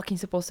fucking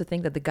supposed to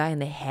think that the guy in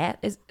the hat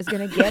is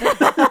gonna get it?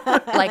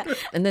 Like,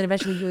 and then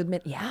eventually you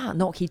admit, yeah,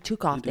 no, he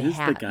took off the It is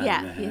hat. the guy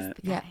Yeah, in the he's hat.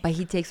 the Yeah, guy. but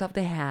he takes off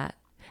the hat.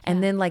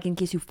 And then, like, in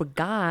case you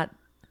forgot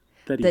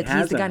That that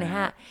has he's the a guy in the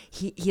hat,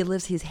 he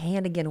lifts his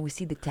hand again and we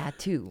see the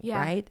tattoo, Yeah,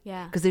 right?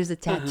 yeah. Because there's a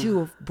tattoo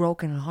of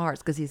broken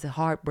hearts because he's a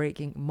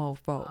heartbreaking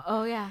mofo.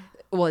 Oh yeah.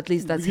 Well, at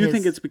least that's You his.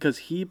 think it's because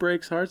he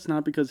breaks hearts,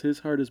 not because his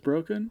heart is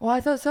broken? Well,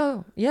 I thought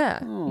so. Yeah.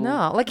 Oh.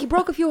 No, like he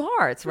broke a few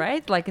hearts,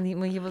 right? Like when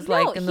he was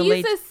like in the he's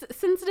late.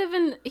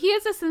 he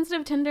is a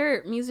sensitive,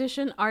 tender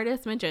musician,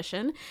 artist,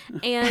 magician,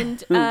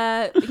 and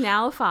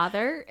now a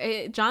father.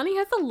 Johnny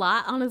has a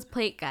lot on his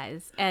plate,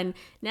 guys, and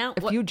now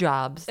A few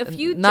jobs. a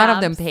few None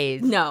of them jobs.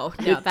 paid. No,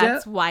 It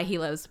that's why he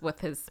lives with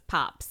his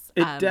pops.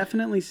 It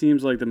definitely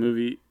seems like the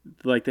movie,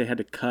 like they had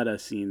to cut a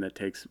scene that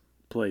takes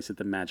place at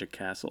the Magic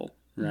Castle,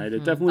 right?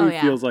 It definitely Oh,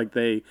 yeah. feels like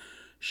they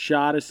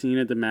shot a scene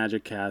at the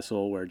Magic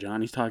Castle where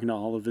Johnny's talking to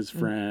all of his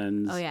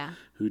friends Oh, yeah.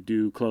 who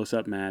do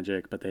close-up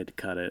magic, but they had to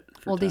cut it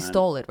for Well, they time.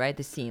 stole it, right?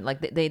 The scene. Like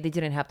they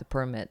didn't have the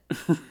permit.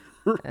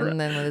 And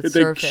then when it They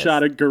surfaced.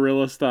 shot it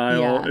guerrilla style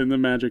Yeah. in the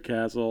Magic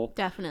Castle.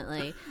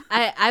 Definitely.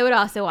 I would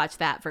also watch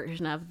that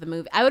version of the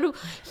movie.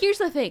 Here's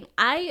the thing.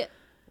 I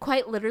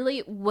quite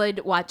literally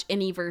would watch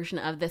any version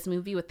of this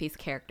movie with these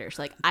characters.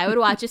 Like, I would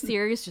watch a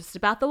series just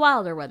about the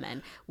Wilder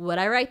women. Would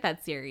I write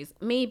that series?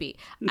 Maybe.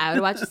 I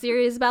would watch a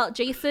series about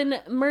Jason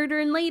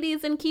murdering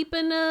ladies and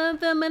keeping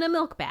them in a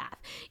milk bath.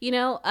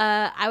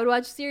 I would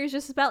watch a series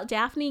just about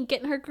Daphne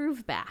getting her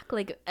groove back.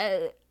 Like,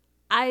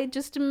 I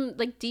just am,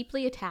 like,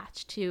 deeply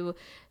attached to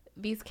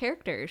these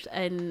characters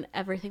and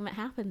everything that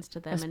happens to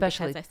them.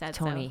 Especially and because I said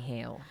Tony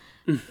Hale.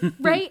 so.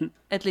 Right?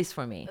 At least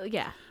for me.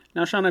 Yeah.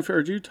 Now, Sean, I've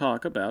heard you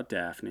talk about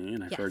Daphne,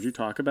 and I've heard Yes. you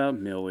talk about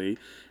Millie,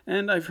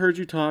 and I've heard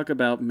you talk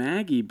about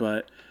Maggie,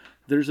 but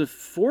there's a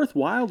fourth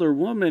Wilder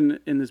woman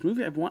in this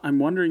movie. I'm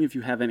wondering if you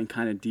have any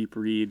kind of deep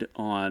read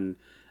on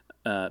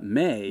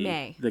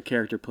May, the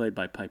character played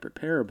by Piper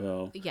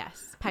Perabo.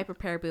 Yes, Piper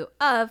Perabo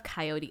of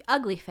Coyote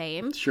Ugly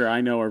fame. Sure,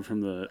 I know her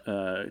from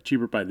the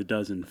Cheaper by the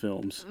Dozen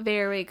films.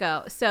 There we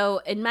go. So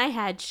in my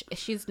head,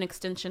 she's an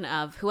extension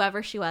of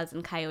whoever she was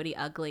in Coyote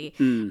Ugly,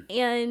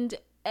 and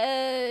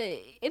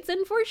it's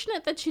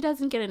unfortunate that she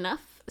doesn't get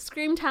enough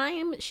screen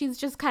time. She's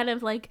just kind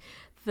of like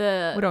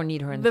the We don't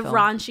need her in the film.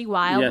 raunchy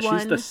wild Yeah, one.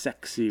 she's the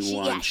sexy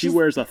one. yeah, She she's-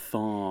 wears a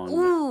thong.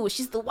 Ooh,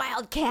 she's the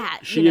wild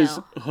cat. She is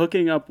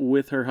hooking up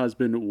with her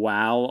husband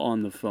while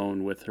on the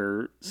phone with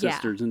her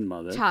sisters and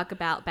mother. Talk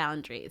about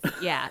boundaries.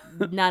 Yeah,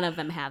 none of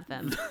them have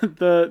them.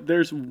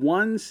 There's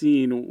one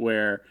scene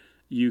where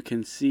you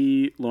can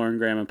see Lauren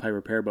Graham and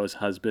Piper Perabo's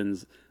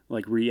husbands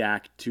like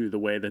react to the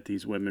way that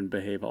these women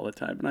behave all the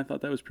time, and I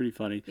thought that was pretty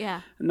funny.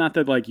 Yeah. Not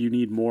that like you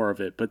need more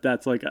of it, but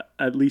that's like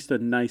at least a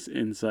nice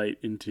insight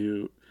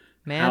into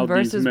Man how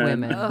versus these men,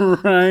 women.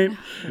 right?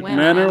 Women.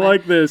 Men are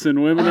like this,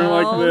 and women are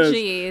like Oh, this.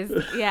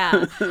 jeez.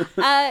 Yeah.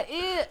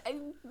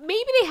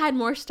 Maybe they had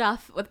more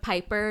stuff with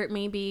Piper.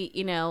 Maybe,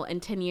 in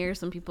 10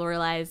 years when people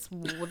realize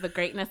the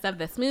greatness of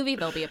this movie,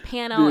 there'll be a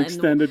panel. The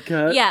extended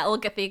cut, Yeah,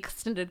 look at the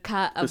extended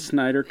cut the of,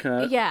 Snyder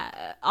cut.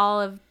 yeah,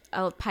 all of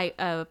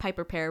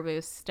Piper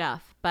Perabo's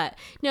stuff. But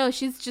no,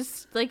 she's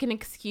just like an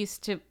excuse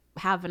to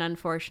have an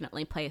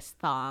unfortunately placed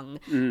thong.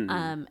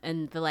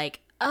 And the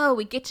like, oh,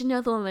 we get to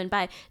know the woman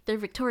by their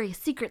Victoria's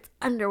Secret's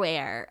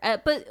underwear.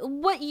 But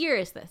what year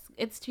is this?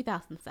 It's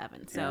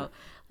 2007. So,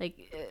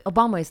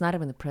 Obama is not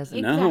even the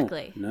president.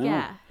 exactly. No.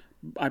 Yeah.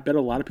 I bet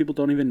a lot of people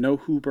don't even know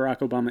who Barack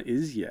Obama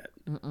is yet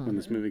when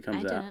this movie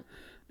comes I out. didn't.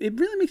 It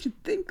really makes you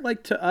think,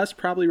 like, to us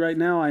probably right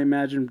now, I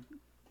imagine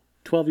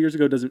 12 years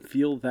ago doesn't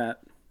feel that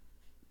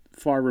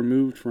far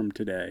removed from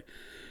today.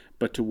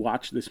 But to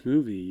watch this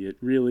movie, it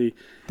really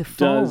The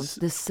phones, does.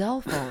 the cell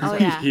phones. Oh,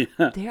 yeah.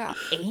 Yeah. They are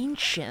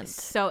ancient.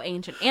 So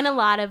ancient. And a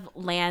lot of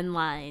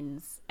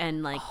landlines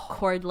and like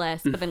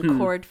cordless, but then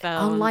cord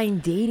phones. Online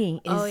dating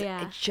is Oh,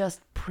 yeah. it's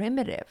just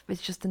primitive.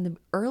 It's just in the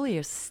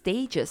earlier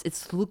stages.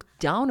 It's looked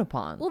down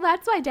upon. Well,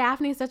 that's why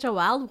Daphne is such a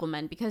wild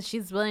woman, because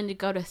she's willing to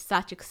go to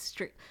such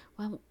extreme.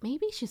 Well,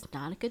 maybe she's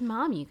not a good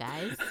mom, you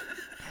guys.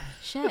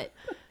 Shit.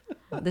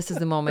 This is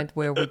the moment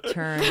where we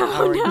turn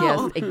our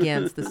guest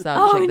against the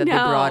subject Oh, that no.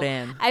 they brought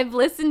in. I've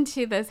listened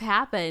to this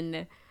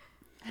happen.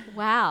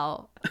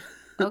 Wow.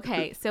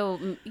 Okay,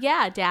 so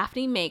yeah,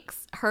 Daphne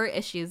makes her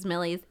issues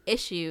Millie's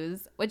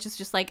issues, which is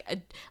just like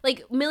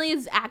Millie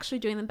is actually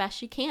doing the best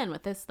she can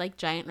with this like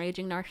giant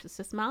raging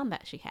narcissist mom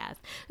that she has,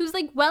 who's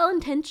like well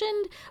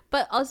intentioned,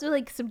 but also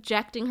like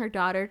subjecting her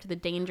daughter to the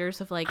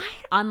dangers of like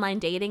online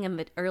dating in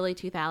the early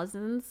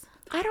 2000s.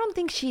 I don't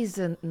think she's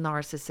a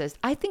narcissist.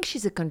 I think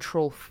she's a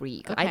control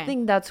freak. I Okay.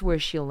 think that's where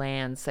she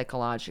lands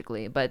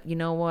psychologically. But you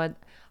know what?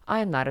 I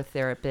am not a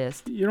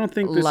therapist You don't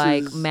think this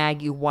like is...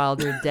 Maggie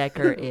Wilder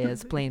Decker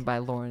is, played by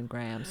Lauren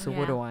Graham. So Yeah.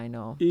 what do I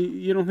know?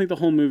 You don't think the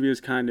whole movie is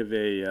kind of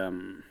a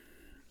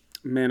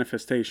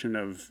manifestation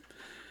of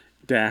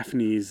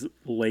Daphne's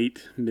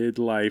late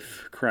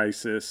midlife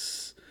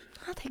crisis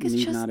I think it's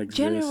need just not exist.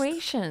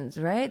 generations,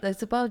 right?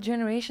 It's about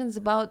generations,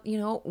 about,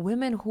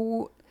 women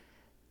who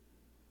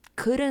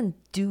couldn't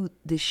do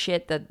the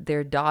shit that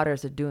their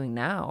daughters are doing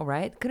now,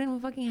 right? Couldn't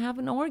fucking have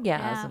an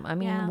orgasm. I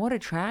mean, yeah. what a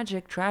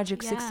tragic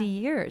 60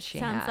 years she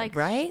Sounds had, like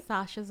right?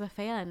 Sasha's a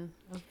fan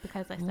of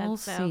Because I Said We'll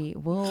So. see.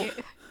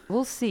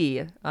 We'll see.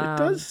 It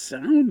does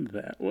sound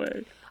that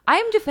way.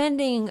 I'm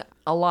defending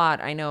a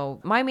lot. I know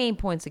my main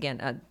points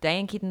again.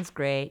 Diane Keaton's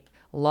great.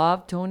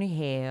 Love Tony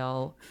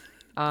Hale.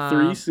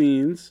 3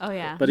 scenes. Oh,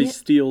 yeah. But he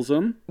steals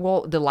them.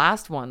 Well, the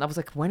last one, I was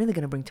like, when are they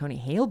going to bring Tony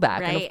Hale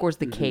back? And of Right. course,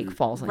 the cake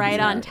falls on Right his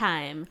on head.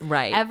 time.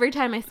 Right. Every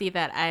time I see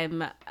that,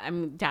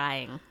 I'm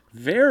dying.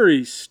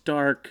 Very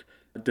stark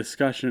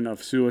discussion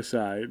of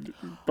suicide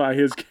by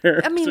his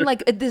character. I mean,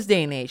 like at this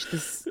day and age,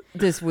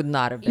 this would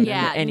not have been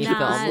Yeah, in any not-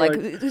 film.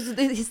 Like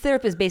his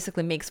therapist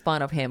basically makes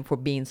fun of him for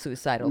being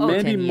suicidal. for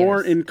maybe 10 more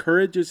years.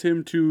 encourages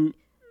him to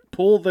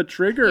pull the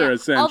trigger, Yeah.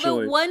 essentially.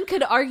 Although one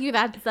could argue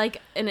that's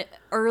like an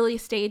early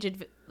stage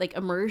of like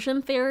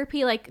immersion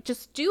therapy, like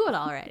just do it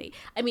already.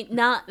 I mean,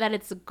 not that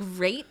it's a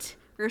great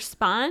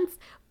response,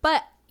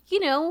 but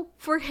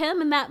for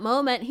him in that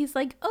moment, he's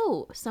like,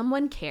 oh,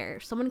 someone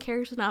cares. Someone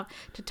cares enough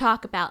to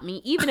talk about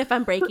me, even if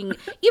I'm breaking,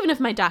 even if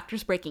my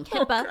doctor's breaking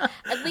HIPAA,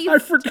 at least I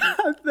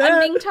forgot that. I'm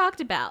being talked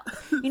about.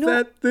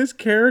 That this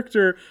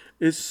character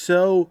is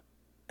so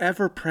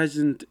ever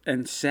present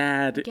and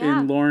sad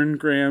Yeah. in Lauren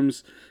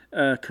Graham's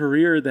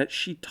career that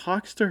she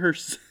talks to her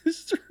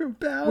sister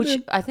about Which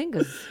it. I think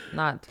is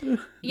not.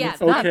 Yeah,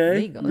 It's not Okay.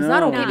 legal. It's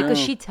not okay No, because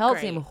no. she tells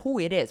Great. him who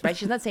it is, right?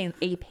 She's not saying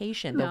a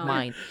patient No. of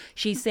mine.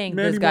 She's saying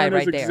Mandy this guy Moore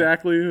knows right there.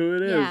 exactly who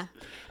it is. Yeah.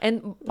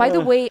 And by the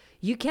way,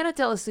 you cannot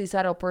tell a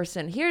suicidal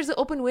person, here's the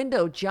open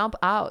window, jump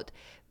out.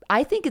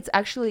 I think it's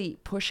actually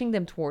pushing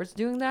them towards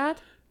doing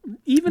that.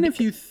 Even if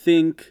you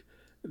think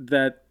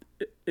that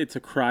it's a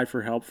cry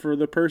for help for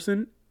the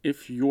person,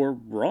 if you're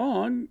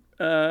wrong,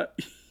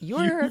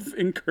 you've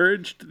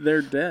encouraged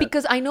their death.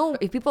 Because I know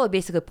if people are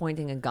basically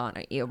pointing a gun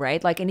at you,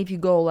 right? Like, and if you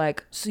go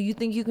like, so you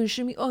think you can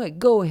shoot me? Okay,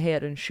 go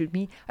ahead and shoot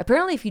me.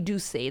 Apparently, if you do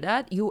say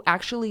that, you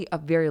actually are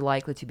very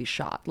likely to be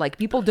shot. Like,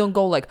 people don't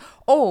go like,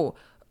 oh,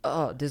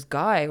 this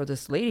guy or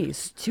this lady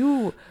is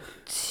too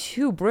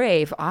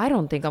brave. I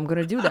don't think I'm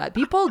gonna do that.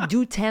 People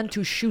do tend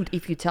to shoot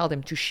if you tell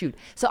them to shoot.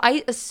 So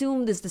I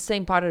assume there's the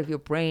same part of your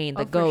brain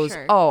that for goes,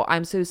 sure. oh,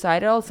 I'm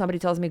suicidal. Somebody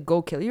tells me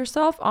go kill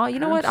yourself. Oh, you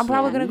know what? I'm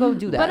probably gonna go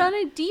do that. But on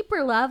a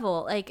deeper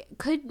level, like,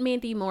 could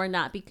Mandy Moore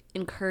not be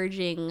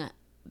encouraging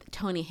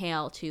Tony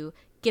Hale to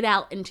get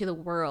out into the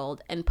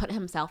world and put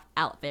himself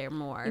out there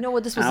more? You know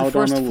what? This was Out the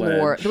first on a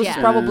floor. ledge. This was Yeah.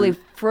 probably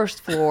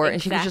first floor,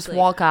 and she could just Exactly.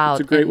 walk out.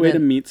 It's a great and way to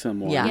then- meet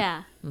someone. Yeah.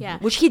 Yeah, yeah.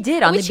 Which he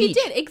did on Which the beach.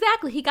 he did,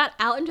 exactly. He got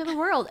out into the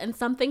world and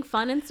something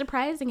fun and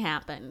surprising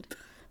happened.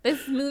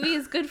 This movie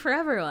is good for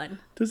everyone.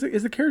 Is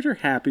the character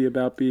happy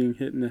about being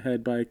hit in the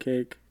head by a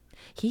cake?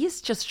 He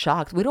is just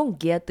shocked. We don't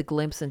get the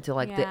glimpse into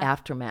like the Yeah.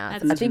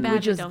 aftermath. That's I too think bad we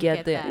we just don't get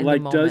get the that. in Like,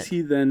 the moment. does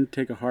he then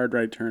take a hard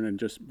right turn and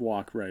just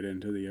walk right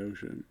into the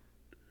ocean?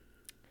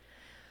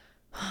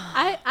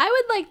 I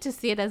would like to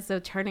see it as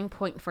a turning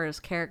point for his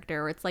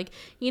character, where it's like,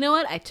 you know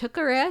what, I took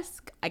a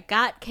risk, I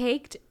got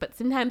caked, but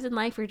sometimes in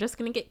life you're just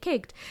gonna get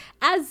caked,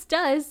 as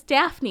does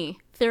Daphne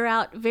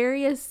throughout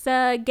various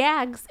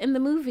gags in the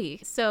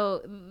movie.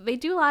 So they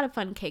do a lot of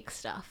fun cake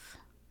stuff.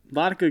 A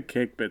lot of good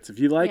cake bits. If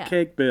you like Yeah.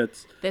 cake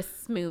bits,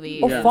 This movie,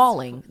 Or Yeah.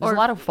 falling. There's Or- a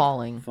lot of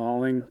falling.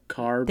 falling,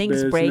 car Things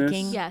business.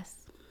 breaking. yes,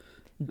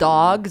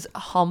 Dogs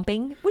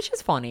humping, which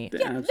is funny.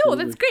 no,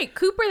 Absolutely. that's great.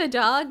 Cooper the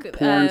dog,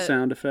 Porn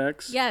sound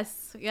effects.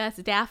 Yes,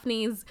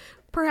 Daphne's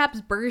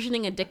perhaps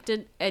burgeoning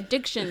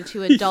addiction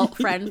to adult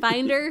friend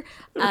finder.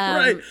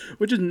 Right,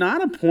 which is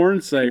not a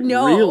porn site,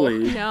 No,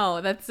 really. no,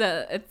 it's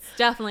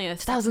definitely a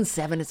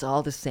 2007, it's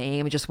all the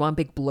same. Just one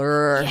big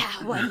blur.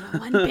 yeah, one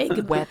big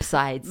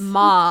Websites.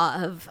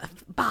 maw of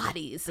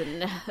bodies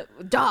and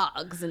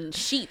dogs and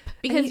sheep,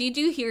 because you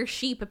do hear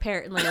sheep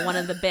apparently in one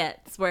of the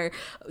bits where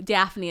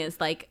Daphne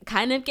is like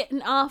kind of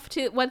getting off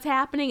to what's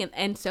happening,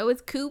 and so is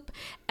Coop,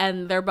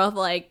 and they're both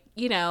like,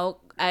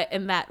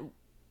 in that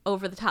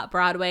over the top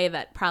Broadway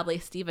that probably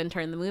Steven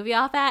turned the movie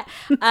off at.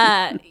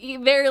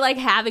 They're like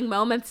having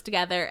moments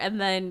together, and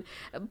then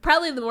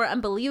probably the more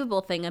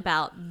unbelievable thing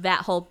about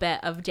that whole bit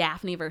of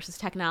Daphne versus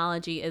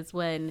technology is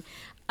when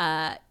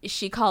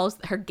she calls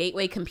her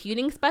gateway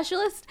computing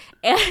specialist,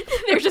 and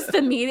they're just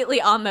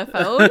immediately on the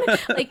phone.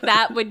 Like,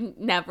 that would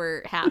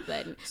never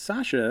happen.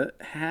 Sasha,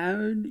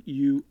 had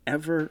you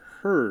ever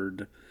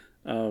heard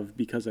of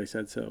Because I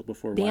Said So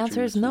before The watching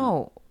answer is this film?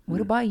 no.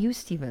 What about you,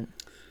 Steven?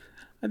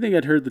 I think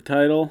I'd heard the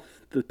title.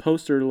 The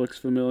poster looks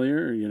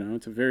familiar.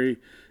 It's a very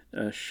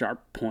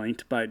sharp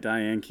point by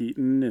Diane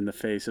Keaton in the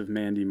face of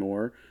Mandy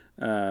Moore.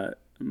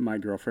 My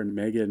girlfriend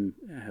Megan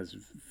has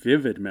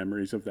vivid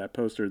memories of that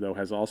poster, though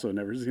has also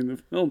never seen the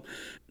film.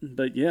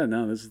 But yeah,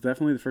 no, this is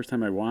definitely the first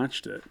time I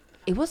watched it.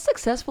 It was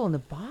successful in the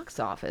box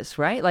office,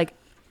 right? Like,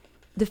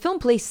 the film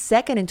placed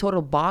second in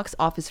total box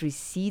office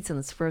receipts on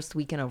its first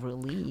weekend of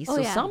release. Oh,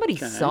 So yeah. somebody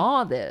Okay.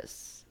 saw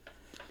this.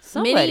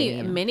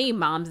 Somebody. Many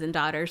moms and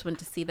daughters went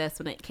to see this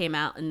when it came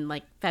out in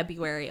like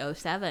February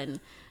 2007.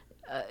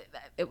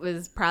 It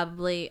was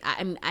probably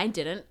I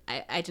didn't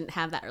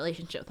have that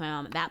relationship with my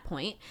mom at that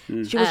point.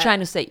 She was trying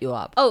to set you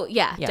up. Oh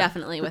yeah,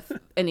 definitely with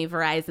any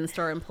Verizon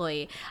store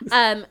employee.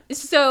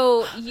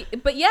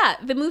 But yeah,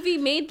 the movie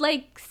made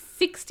like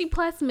 60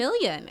 plus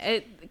million.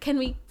 Can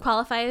we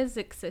qualify as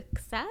a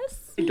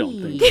success? I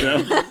don't think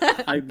so.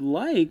 I'd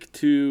like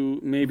to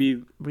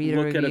maybe Read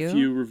a look at a review?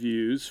 few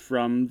reviews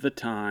from the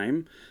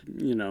time.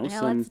 Yeah,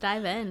 Some let's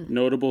dive in.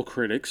 notable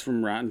critics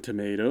from Rotten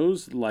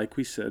Tomatoes. Like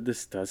we said,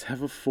 this does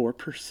have a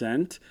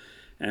 4%,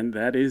 and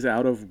that is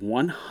out of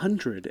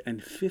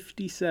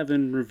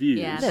 157 reviews.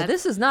 Yeah. Yeah,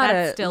 this is not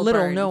that a still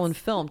little burns. known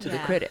film to the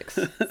Yeah. critics.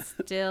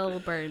 Still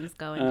burns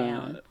going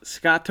down.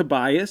 Scott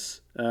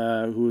Tobias,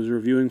 who was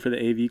reviewing for the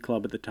AV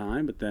Club at the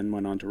time, but then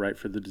went on to write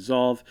for The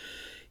Dissolve,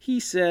 he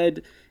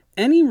said,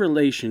 any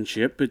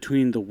relationship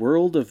between the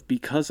world of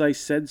Because I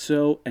Said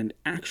So and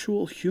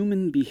actual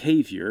human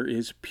behavior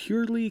is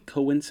purely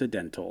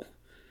coincidental.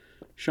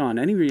 Sean,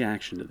 any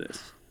reaction to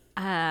this?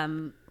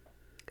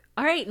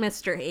 All right,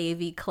 Mr.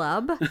 AV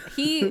Club.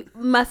 He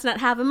must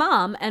not have a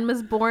mom and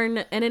was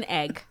born in an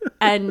egg.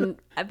 And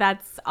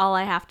that's all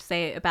I have to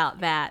say about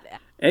that.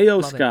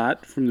 A.O.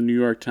 Scott from the New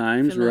York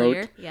Times Familiar?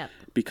 wrote, Yep.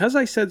 Because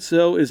I Said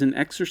So is an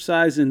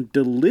exercise in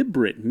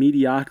deliberate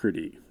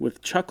mediocrity,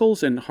 with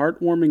chuckles and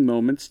heartwarming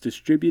moments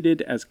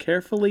distributed as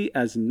carefully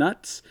as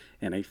nuts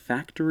in a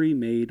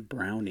factory-made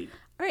brownie.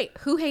 All right,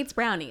 who hates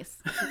brownies?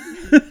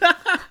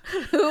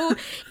 Who,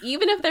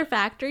 even if they're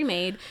factory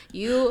made,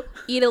 you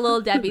eat a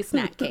little Debbie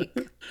snack cake.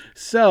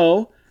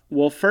 So,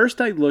 well,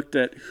 first I looked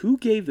at who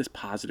gave this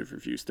positive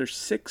reviews. There's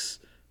 6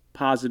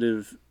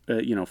 positive,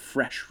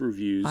 fresh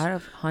reviews Out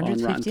of on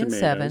Rotten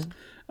 157. Tomatoes.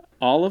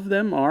 All of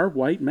them are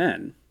white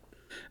men.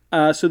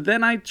 So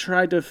then I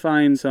tried to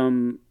find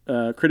some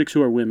critics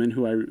who are women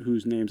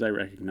whose names I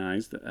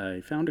recognized.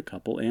 I found a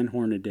couple. Anne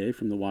Hornaday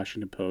from the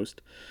Washington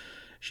Post.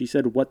 She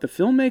said, what the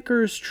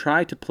filmmakers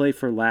try to play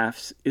for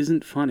laughs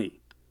isn't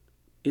funny.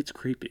 It's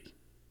creepy.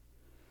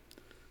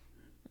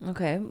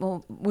 Okay,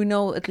 well, we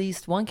know at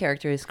least one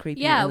character is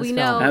creepy. Yeah, in this we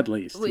film. know. At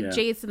least, with yeah.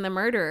 Jason the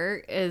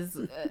murderer is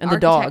And the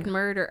architect dog.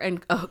 murder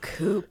and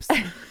Coops.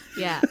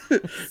 Yeah,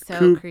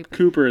 so creepy.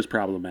 Cooper is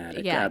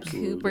problematic. Yeah,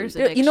 absolutely. Cooper's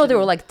There were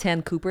addiction. like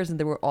 10 Coopers, and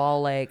they were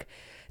all like,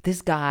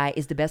 this guy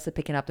is the best at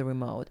picking up the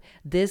remote.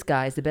 This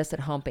guy is the best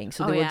at humping.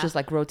 So Oh, they were yeah. just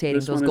like rotating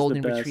This those one is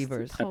golden the best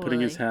retrievers. at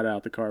putting his Totally. head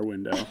out the car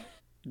window.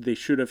 They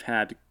should have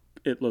had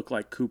it look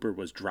like Cooper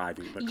was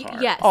driving the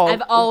car. Yes, Oh,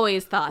 I've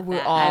always thought we're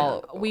that.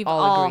 all- We've all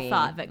all agreeing.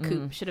 thought that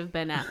Coop should have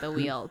been at the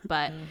wheel,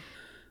 but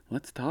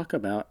Let's talk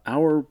about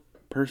our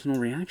personal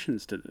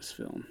reactions to this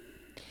film.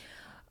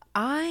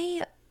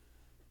 I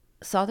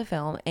saw the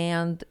film,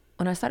 and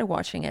when I started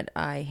watching it,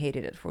 I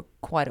hated it for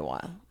quite a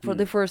while. For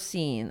the first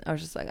scene, I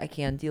was just like, I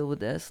can't deal with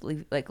this.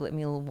 Let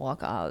me walk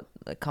out,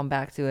 come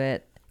back to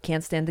it.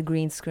 Can't stand the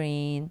green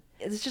screen.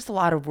 It's just a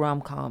lot of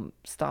rom-com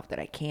stuff that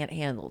I can't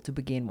handle to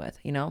begin with,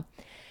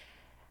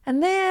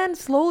 And then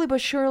slowly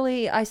but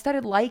surely, I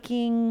started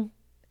liking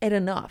it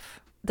enough.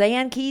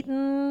 Diane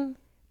Keaton,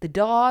 the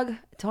dog,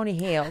 Tony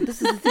Hale.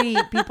 This is the 3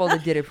 people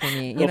that did it for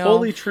me. The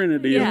Holy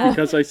Trinity Yeah. of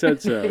Because I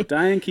Said So.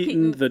 Diane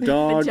Keaton, the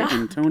dog,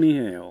 and Tony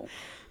Hale.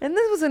 And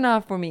this was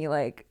enough for me.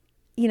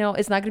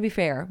 It's not going to be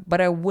fair, but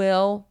I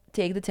will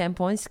take the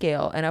 10-point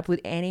scale and I put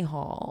Annie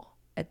Hall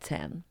at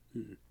 10.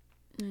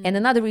 And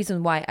another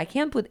reason why I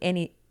can't put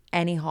Annie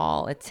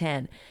Hall at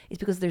 10 is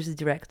because there's a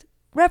direct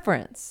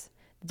reference.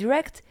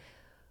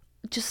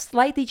 Just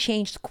slightly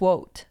changed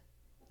quote.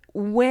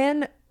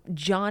 When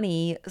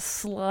Johnny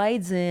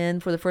slides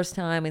in for the first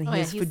time in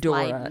his he's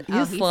fedora. sliding. Oh,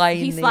 He's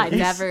sliding. he slides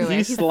everywhere. He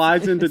He's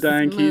slides into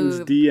Diane Keaton's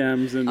smooth.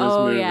 DMs in this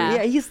Oh, movie. yeah.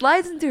 Yeah, he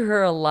slides into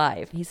her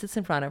life. He sits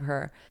in front of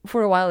her.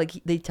 For a while,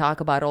 they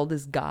talk about all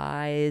these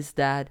guys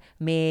that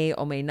may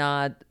or may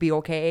not be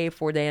okay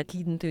for Diane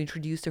Keaton to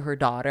introduce to her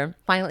daughter.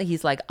 Finally,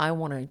 he's like, I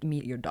want to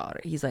meet your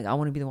daughter. He's like, I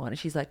want to be the one. And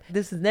she's like,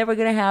 this is never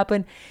going to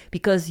happen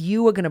because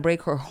you are going to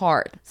break her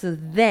heart. So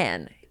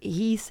then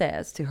he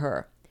says to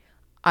her,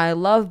 I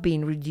love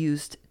being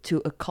reduced to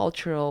a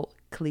cultural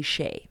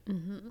cliche.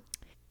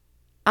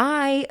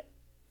 I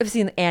have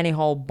seen Annie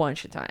Hall a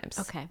bunch of times.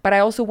 Okay. But I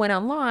also went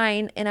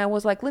online and I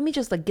was like, let me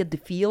just get the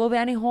feel of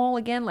Annie Hall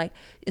again.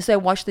 So I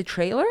watched the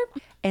trailer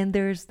and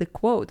there's the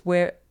quote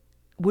where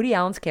Woody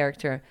Allen's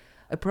character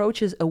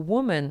approaches a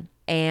woman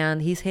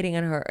and he's hitting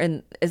on her.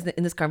 And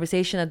in this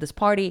conversation at this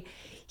party,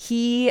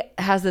 he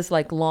has this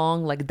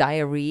long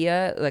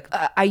diarrhea.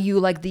 Are you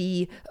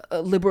the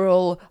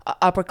liberal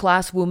upper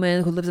class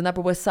woman who lives in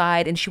Upper West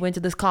Side and she went to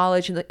this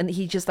college? And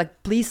he just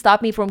please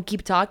stop me from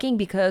keep talking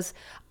because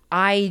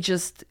I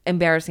just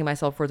embarrassing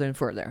myself further and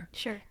further.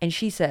 Sure. And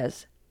she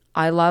says,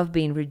 I love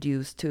being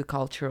reduced to a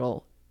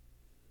cultural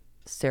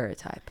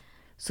stereotype.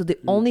 So the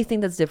only thing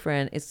that's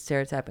different is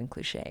stereotype and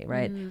cliche,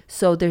 right?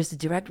 So there's a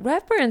direct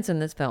reference in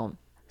this film.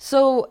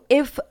 So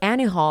if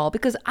Annie Hall,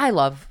 because I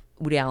love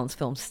Woody Allen's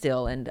films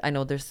still, and I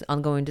know there's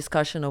ongoing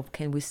discussion of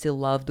can we still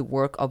love the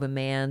work of a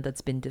man that's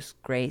been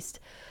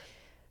disgraced,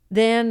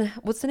 then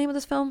what's the name of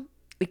this film?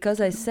 Because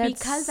I said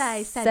Because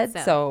I Said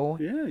So. so.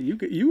 Yeah,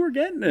 you were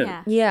getting it.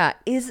 Yeah. Yeah,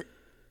 is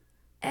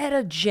at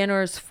a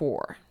generous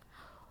 4.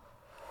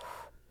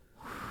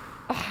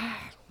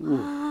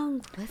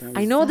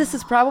 I know this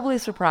is probably a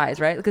surprise,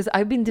 right? Because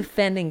I've been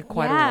defending it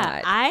quite a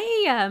lot.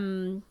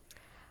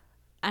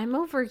 I'm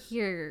over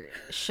here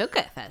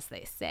shooketh, as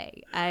they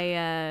say.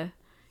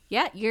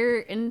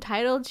 You're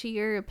entitled to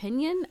your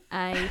opinion.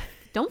 I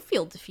don't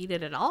feel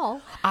defeated at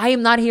all. I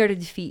am not here to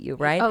defeat you,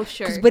 right? Oh,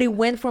 sure. But it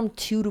went from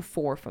 2 to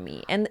 4 for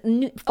me.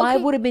 And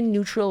 5 would have been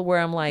neutral, where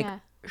I'm like,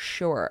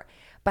 sure.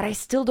 But I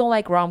still don't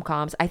like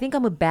rom-coms. I think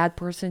I'm a bad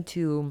person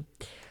to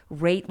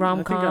rate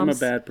rom-coms. I think I'm a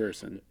bad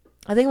person.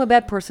 I think I'm a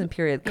bad person,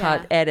 period.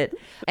 Cut, edit.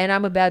 And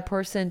I'm a bad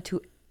person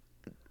to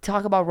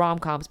talk about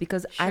rom-coms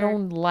because I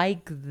don't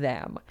like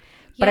them.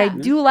 But I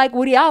do like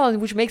Woody Allen,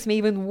 which makes me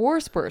even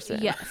worse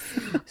person. Yes.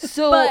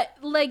 So, But,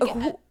 like,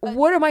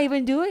 what am I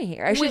even doing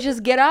here? I should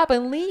just get up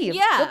and leave.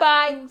 Yeah.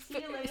 Goodbye.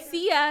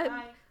 See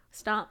ya.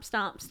 Stomp,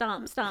 stomp,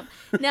 stomp, stomp.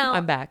 Now,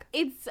 I'm back.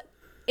 It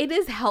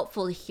is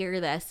helpful to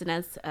hear this, and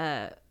as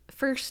a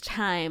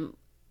first-time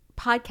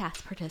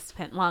podcast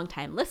participant,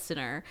 long-time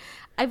listener,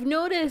 I've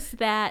noticed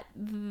that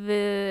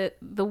the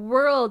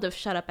world of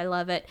Shut Up, I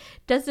Love It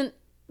doesn't.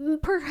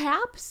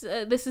 Perhaps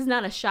this is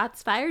not a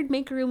shots fired.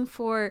 Make room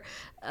for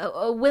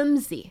a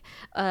whimsy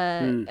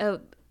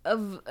of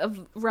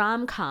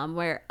rom-com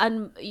where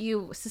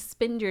you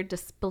suspend your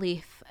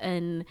disbelief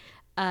in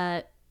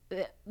the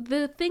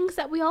things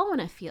that we all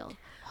want to feel: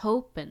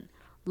 hope and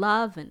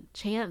love and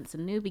chance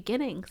and new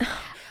beginnings.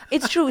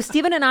 It's true.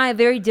 Steven and I are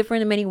very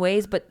different in many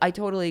ways, but I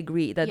totally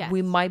agree that Yes.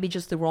 we might be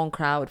just the wrong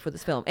crowd for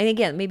this film. And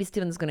again, maybe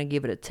Steven's going to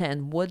give it a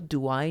 10. What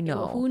do I know?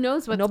 Well, who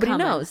knows what's Nobody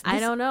coming? knows.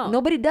 I don't know.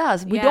 Nobody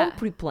does. We Yeah. don't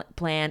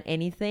pre-plan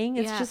anything.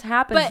 It Yeah. just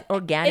happens But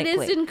organically. it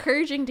is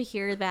encouraging to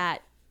hear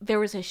that there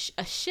was a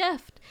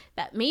shift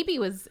that maybe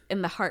was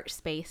in the heart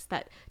space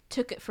that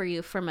took it for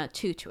you from a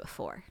 2 to a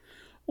 4.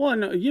 Well,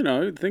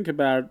 no, think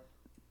about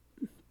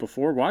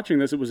before watching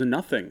this, it was a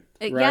nothing,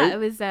 right? Yeah, it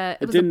was a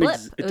blip. It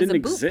was a didn't boop.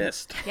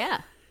 exist.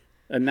 Yeah.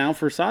 And now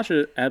for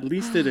Sasha, at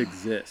least it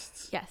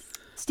exists. Yes.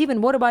 Steven,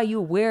 what about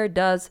you? Where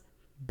does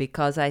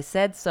 "Because I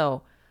Said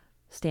So"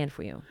 stand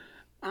for you?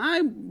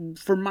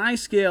 For my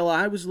scale,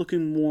 I was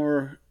looking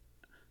more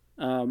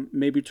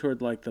maybe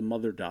toward like the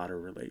mother-daughter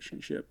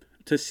relationship.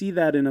 To see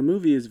that in a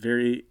movie is a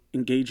very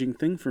engaging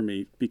thing for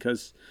me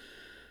because,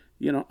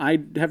 I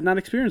have not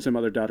experienced a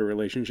mother-daughter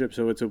relationship,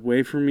 so it's a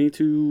way for me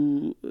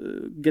to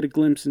get a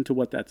glimpse into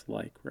what that's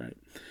like, right?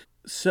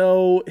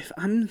 So if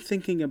I'm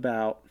thinking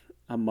about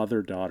a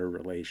mother-daughter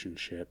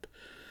relationship,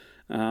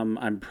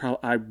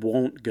 I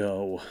won't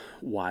go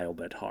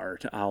Wild at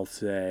Heart. I'll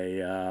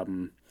say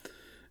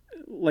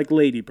like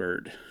Lady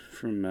Bird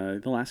from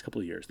the last couple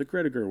of years, the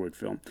Greta Gerwig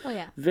film. Oh,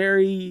 yeah.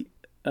 Very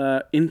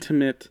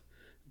intimate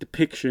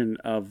depiction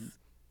of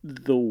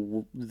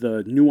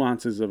the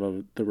nuances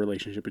of the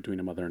relationship between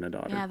a mother and a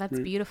daughter. Yeah, that's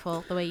right?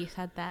 beautiful the way you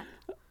said that.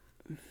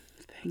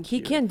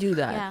 He can't do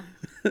that.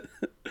 Yeah.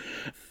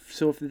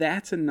 So if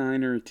that's a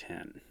 9 or a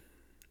 10,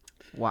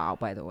 Wow,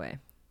 by the way.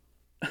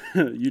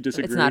 you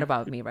disagree? It's not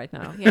about me right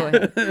now. Yeah. Go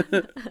ahead.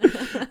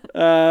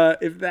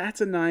 If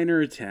that's a 9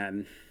 or a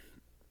 10,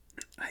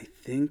 I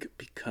think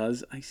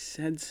Because I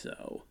Said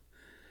So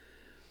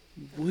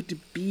would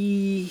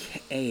be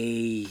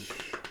a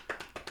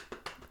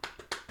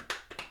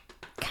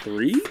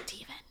 3.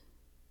 Steven.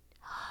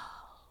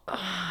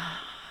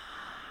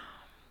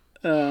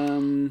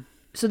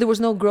 So there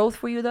was no growth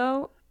for you,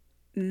 though?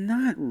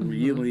 Not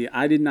really.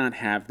 I did not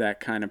have that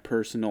kind of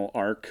personal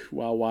arc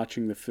while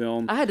watching the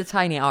film. I had a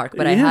tiny arc,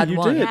 but I Yeah, had you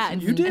one. did. Yeah,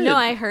 You did. No,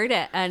 I heard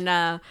it, and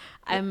I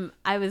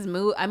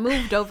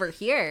moved over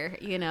here.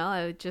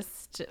 I'm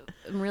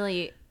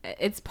really.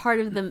 It's part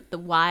of the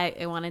why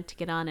I wanted to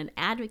get on and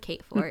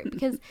advocate for it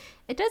because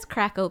it does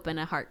crack open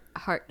a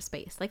heart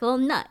space like a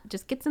little nut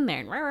just gets in there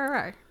and rah, rah,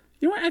 rah.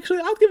 You know what? Actually,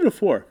 I'll give it a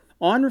 4.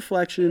 On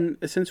reflection,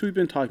 since we've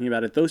been talking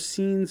about it, those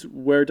scenes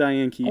where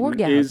Diane Keaton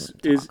Orgasm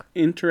is talk.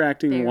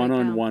 interacting There we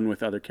one-on-one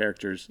with other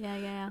characters,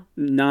 Yeah.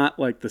 not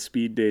like the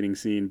speed dating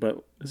scene,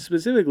 but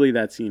specifically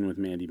that scene with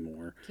Mandy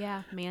Moore.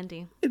 Yeah,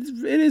 Mandy. It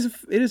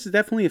is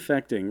definitely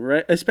affecting,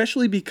 right?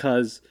 Especially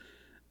because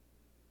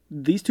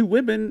these two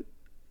women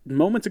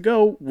moments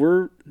ago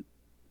were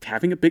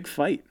having a big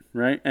fight,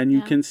 right? And you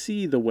can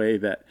see the way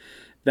that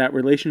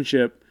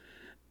relationship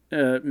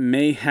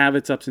may have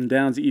its ups and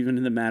downs even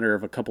in the matter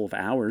of a couple of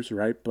hours,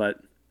 right? But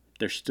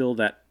there's still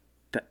that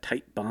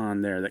tight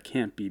bond there that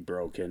can't be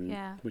broken,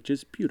 which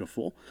is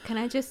beautiful. Can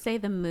I just say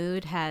the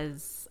mood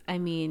has,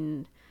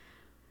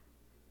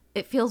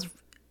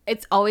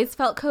 it's always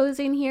felt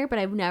cozy in here, but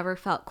I've never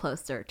felt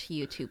closer to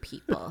you two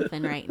people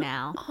than right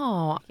now.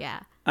 Oh, Yeah.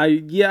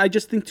 I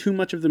just think too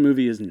much of the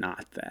movie is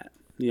not that.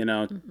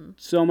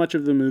 So much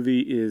of the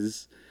movie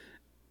is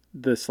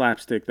the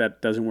slapstick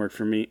that doesn't work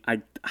for me.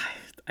 I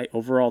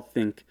overall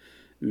think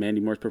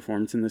Mandy Moore's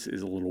performance in this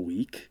is a little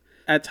weak.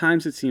 At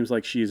times, it seems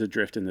like she's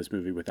adrift in this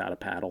movie without a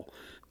paddle.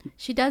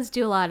 She does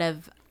do a lot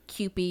of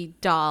Cupid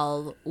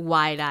doll,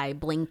 wide eye,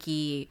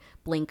 blinky,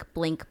 blink,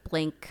 blink,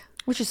 blink.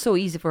 which is so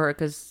easy for her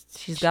because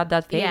she's got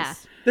that face. Yeah.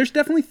 There's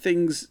definitely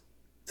things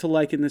to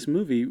like in this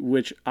movie,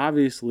 which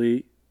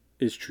obviously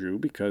is true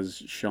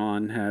because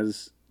Sean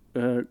has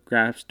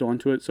grasped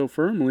onto it so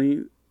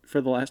firmly for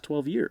the last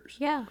 12 years.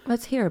 Yeah.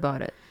 Let's hear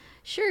about it.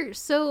 Sure.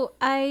 So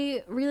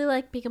I really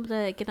like being able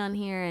to get on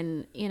here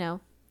and,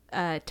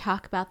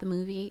 talk about the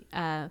movie,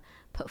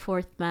 put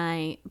forth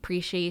my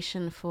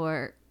appreciation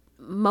for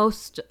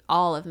most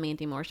all of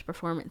Mandy Moore's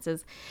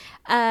performances.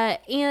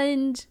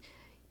 And,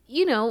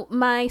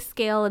 my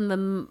scale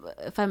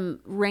if I'm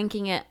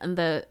ranking it in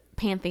the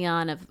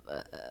pantheon of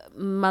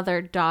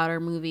mother-daughter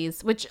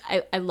movies, which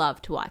I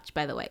love to watch,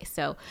 by the way.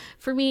 So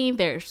for me,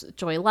 there's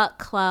Joy Luck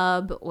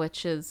Club,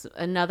 which is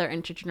another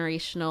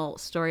intergenerational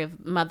story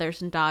of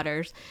mothers and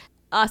daughters,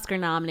 Oscar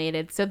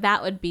nominated. So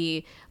that would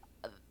be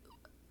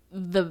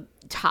the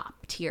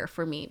top tier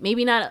for me.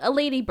 Maybe not a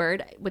Lady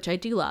Bird, which I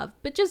do love,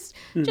 but just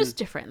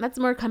different. That's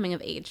more coming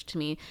of age to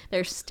me.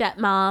 There's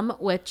Stepmom,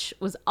 which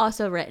was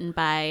also written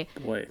by...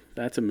 Boy,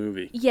 that's a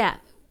movie. Yeah,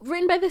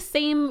 written by the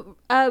same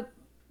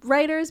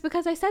writers,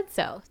 Because I Said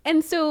So.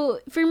 And so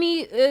for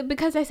me,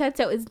 Because I Said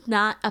So is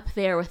not up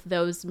there with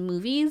those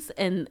movies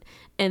and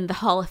in the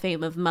Hall of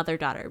Fame of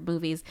mother-daughter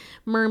movies.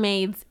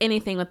 Mermaids,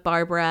 anything with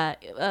Barbara,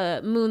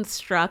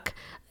 Moonstruck,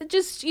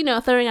 just,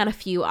 throwing out a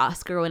few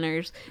Oscar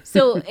winners.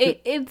 So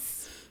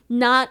it's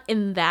not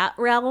in that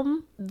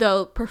realm,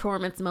 though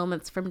performance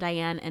moments from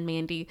Diane and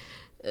Mandy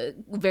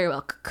very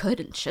well could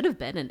and should have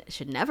been and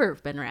should never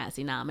have been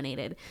Razzie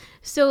nominated.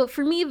 So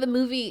for me, the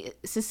movie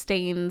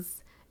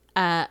sustains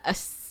a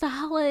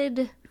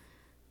solid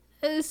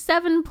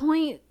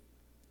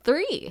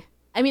 7.3.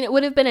 I mean, it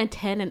would have been a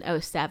 10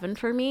 in 07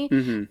 for me,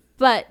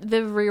 but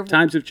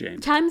Times have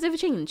changed. Times have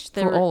changed.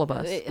 For all of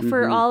us.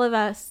 For all of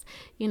us,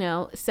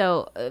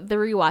 so the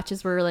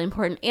rewatches were really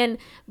important. And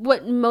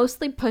what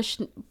mostly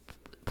pushed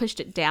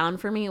it down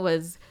for me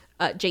was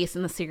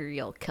Jason the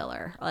Serial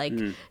Killer. Like,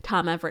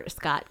 Tom Everett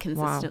Scott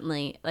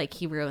consistently, like,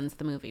 he ruins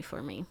the movie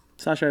for me.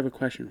 Sasha, I have a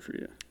question for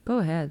you. Go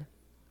ahead.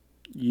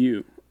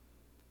 You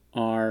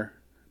are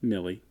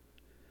Millie.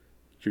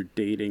 You're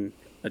dating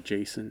a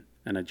Jason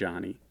and a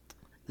Johnny.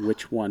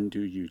 Which one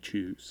do you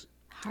choose?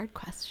 Hard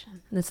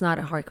question. That's not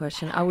a hard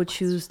question. I would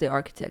choose the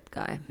architect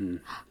guy.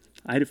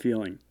 I had a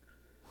feeling.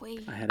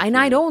 Wait.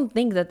 I don't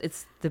think that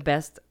it's the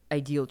best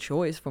ideal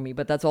choice for me,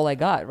 but that's all I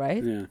got,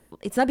 right? Yeah.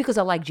 It's not because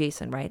I like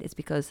Jason, right? It's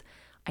because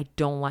I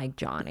don't like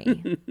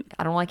Johnny.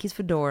 I don't like his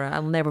fedora.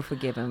 I'll never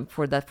forgive him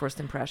for that first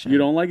impression. You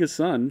don't like his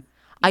son.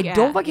 I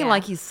don't fucking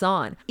like his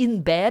son.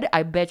 In bed,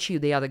 I bet you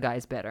the other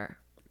guy's better.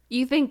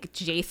 You think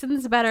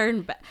Jason's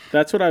better?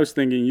 That's what I was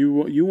thinking.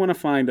 You want to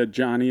find a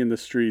Johnny in the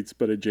streets,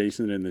 but a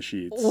Jason in the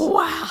sheets.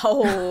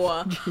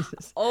 Wow.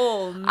 Jesus.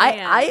 Oh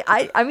man.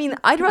 I mean,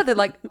 I'd rather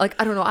like I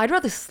don't know. I'd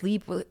rather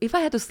sleep if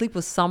I had to sleep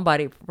with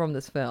somebody from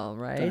this film,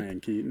 right? Diane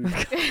Keaton.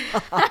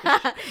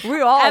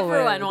 We all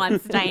Everyone would.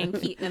 wants Diane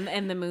Keaton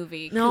in the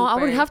movie. No, I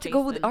would Cooper, have to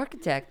go with the Jason.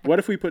 architect. What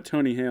if we put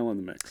Tony Hale in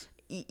the mix?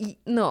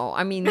 No,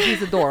 I mean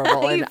he's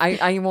adorable, and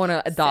I want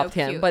to adopt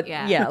him. cute, But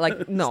yeah.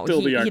 like no, Still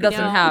the he doesn't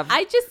architect. have.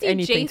 I just see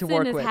anything to Jason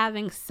work as with.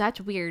 having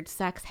such weird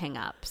sex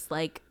hang-ups.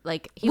 Like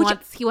he Which-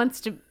 wants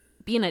to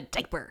be in a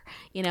diaper,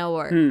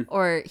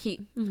 or he.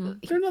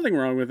 There's nothing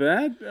wrong with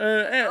that.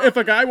 If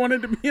a guy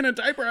wanted to be in a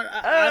diaper,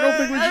 I don't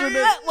think we should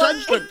have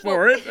judged him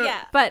for it.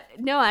 Yeah, but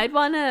no, I'd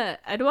want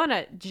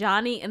a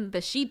Johnny in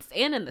the sheets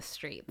and in the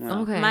streets.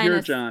 Well, Okay.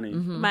 You're Johnny.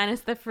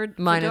 Minus the fedora.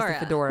 Minus the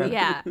fedora.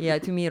 Yeah. Yeah,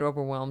 to me it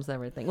overwhelms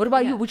everything. What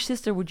about Yeah. you? Which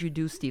sister would you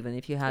do, Steven,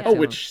 if you had Oh, to?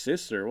 which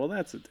sister? Well,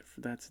 that's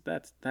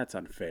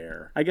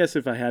unfair. I guess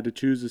if I had to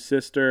choose a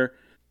sister,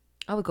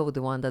 I would go with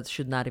the one that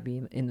should not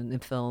be in the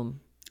film.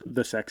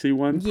 the sexy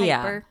one.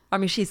 Yeah. Piper. I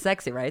mean, she's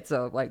sexy, right?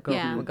 So like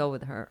Yeah. we'll go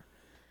with her.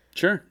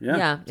 Sure.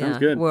 Yeah. Sounds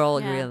good. We'll all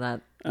agree Yeah. on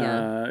that.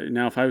 Yeah.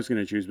 Now, if I was going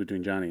to choose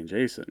between Johnny and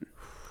Jason,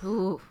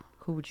 Ooh,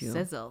 Who would you?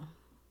 sizzle.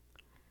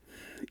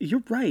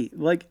 you're right.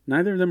 Like,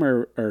 neither of them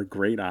are a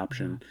great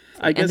option.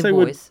 I And guess the I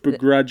would voice.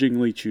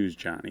 begrudgingly choose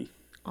Johnny.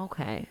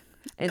 Okay.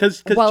 And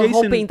 'Cause while Jason-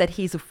 hoping that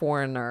he's a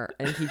foreigner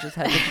and he just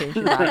had to change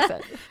his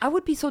accent. I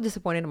would be so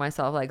disappointed in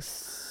myself, like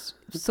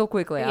so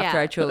quickly after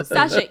I chose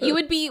Sasha, you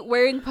would be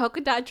wearing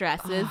polka dot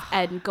dresses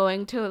and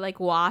going to like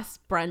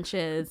WASP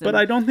brunches. But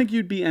I don't think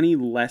you'd be any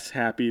less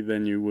happy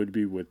than you would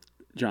be with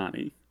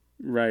Johnny,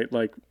 right?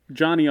 Like,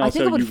 Johnny also, I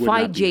think I would you would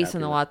fight not be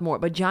Jason happy a with. lot more,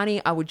 but Johnny,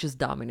 I would just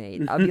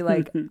dominate. I'd be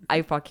like,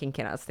 I fucking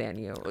cannot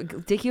stand you.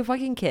 Like, take your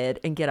fucking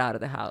kid and get out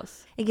of the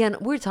house. Again,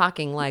 we're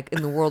talking like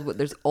in the world where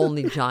there's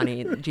only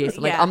Johnny and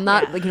Jason. Like, Yeah, I'm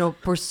not yeah.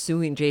 like,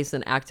 pursuing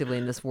Jason actively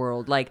in this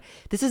world. Like,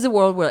 this is a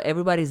world where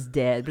everybody's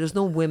dead. There's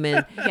no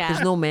women. Yeah.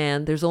 There's no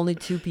man. There's only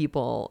two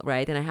people,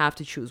 right? And I have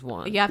to choose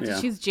one. You have to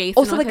Yeah. choose Jason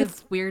Also, with like,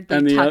 his weird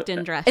and like the, tucked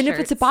in dress And shirts.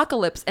 if it's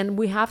apocalypse and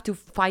we have to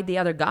fight the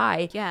other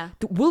guy, Yeah.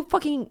 we'll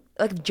fucking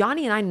like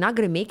Johnny and I are not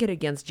gonna make it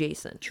against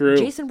Jason. True.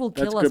 Jason will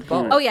That's kill a us good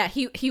point. both. Oh yeah,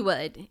 he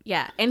would.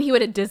 Yeah, and he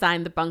would have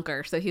designed the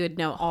bunker, so he would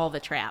know all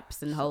the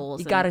traps and holes.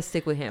 You and- gotta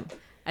stick with him.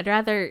 I'd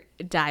rather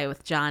die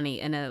with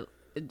Johnny in a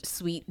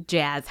sweet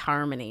jazz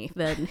harmony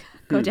than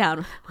go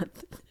down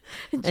with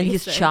And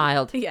his Jason.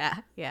 child. Yeah,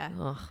 yeah.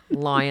 Ugh,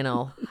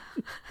 Lionel.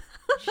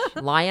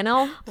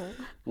 Lionel?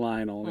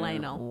 Lionel. Yeah.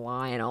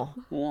 Lionel.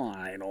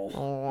 Lionel.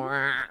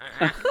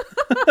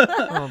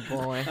 Oh,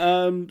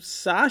 boy.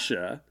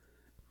 Sasha,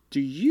 do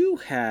you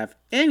have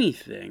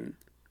anything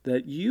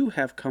that you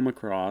have come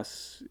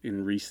across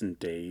in recent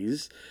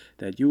days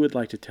that you would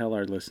like to tell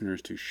our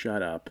listeners to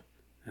shut up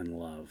and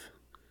love?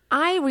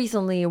 I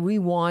recently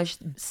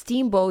rewatched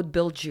Steamboat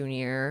Bill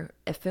Jr.,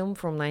 a film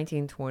from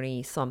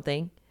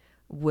 1920-something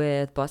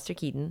with Buster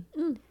Keaton.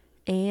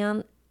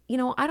 And,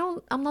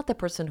 I'm not the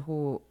person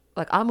who,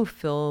 I'm a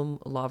film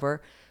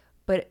lover,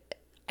 but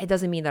it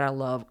doesn't mean that I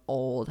love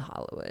old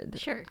Hollywood.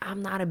 Sure.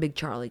 I'm not a big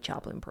Charlie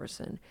Chaplin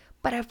person,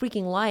 but I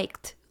freaking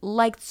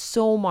liked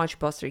so much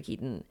Buster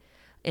Keaton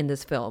in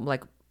this film.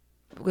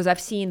 Because I've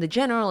seen The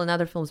General and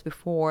other films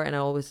before, and I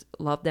always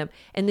loved them.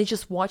 And then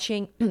just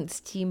watching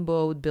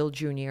Steamboat Bill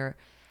Jr.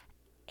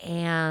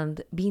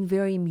 and being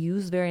very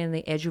amused, very on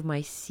the edge of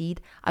my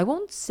seat. I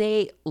won't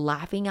say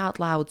laughing out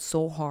loud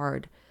so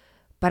hard,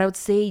 but I would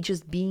say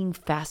just being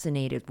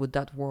fascinated with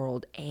that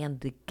world and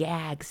the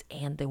gags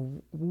and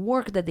the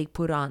work that they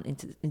put on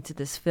into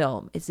this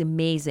film. It's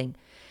amazing.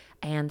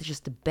 And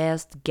just the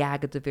best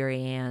gag at the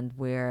very end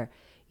where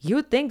you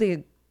would think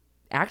the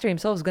actor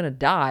himself is going to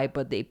die,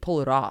 but they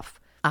pull it off.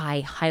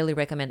 I highly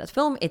recommend that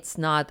film. It's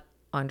not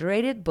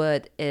underrated,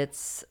 but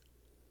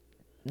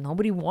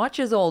nobody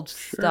watches old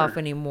stuff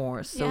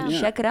anymore. So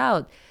check it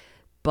out.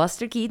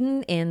 Buster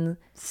Keaton in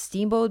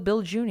Steamboat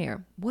Bill Jr.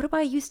 What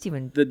about you,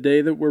 Steven? The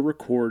day that we're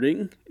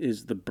recording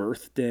is the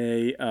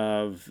birthday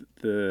of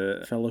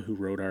the fellow who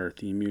wrote our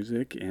theme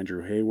music,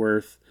 Andrew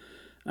Hayworth.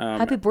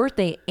 Happy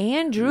birthday,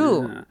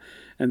 Andrew. Yeah.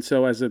 And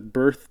so as a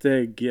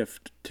birthday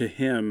gift to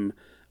him,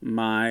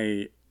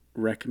 my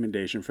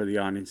recommendation for the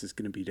audience is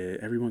going to be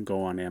to everyone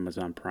go on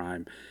Amazon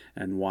Prime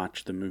and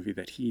watch the movie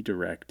that he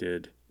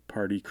directed,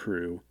 Party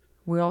Crew.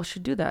 We all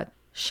should do that.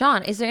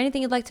 Sean, is there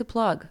anything you'd like to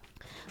plug?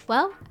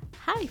 Well,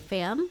 hi,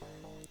 fam.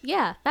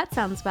 Yeah, that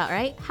sounds about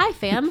right. Hi,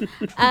 fam.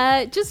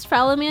 Just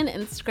follow me on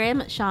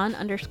Instagram at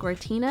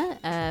Sean_Tina.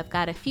 I've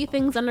got a few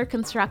things under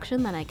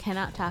construction that I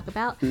cannot talk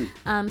about.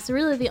 So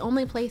really the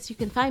only place you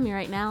can find me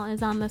right now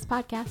is on this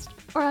podcast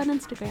or on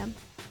Instagram.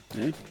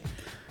 Okay.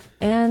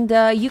 And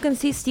you can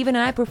see Steven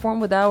and I perform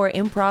with our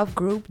improv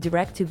group,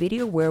 Direct to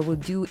Video, where we'll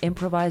do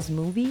improvised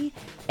movie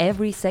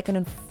every second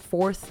and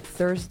fourth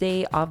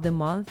Thursday of the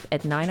month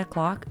at 9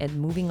 o'clock at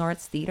Moving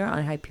Arts Theater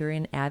on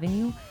Hyperion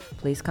Avenue.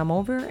 Please come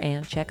over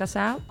and check us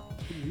out.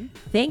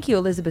 Thank you,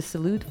 Elizabeth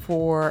Salute,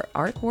 for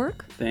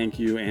artwork. Thank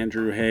you,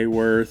 Andrew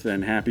Hayworth,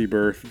 and happy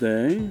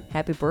birthday.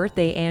 Happy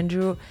birthday,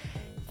 Andrew.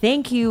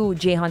 Thank you,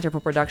 Jay Hunter,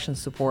 for production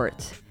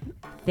support.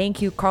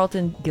 Thank you,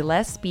 Carlton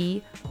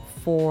Gillespie,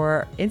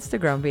 for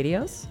Instagram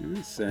videos.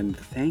 Yes, and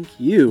thank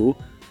you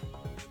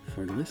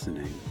for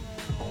listening.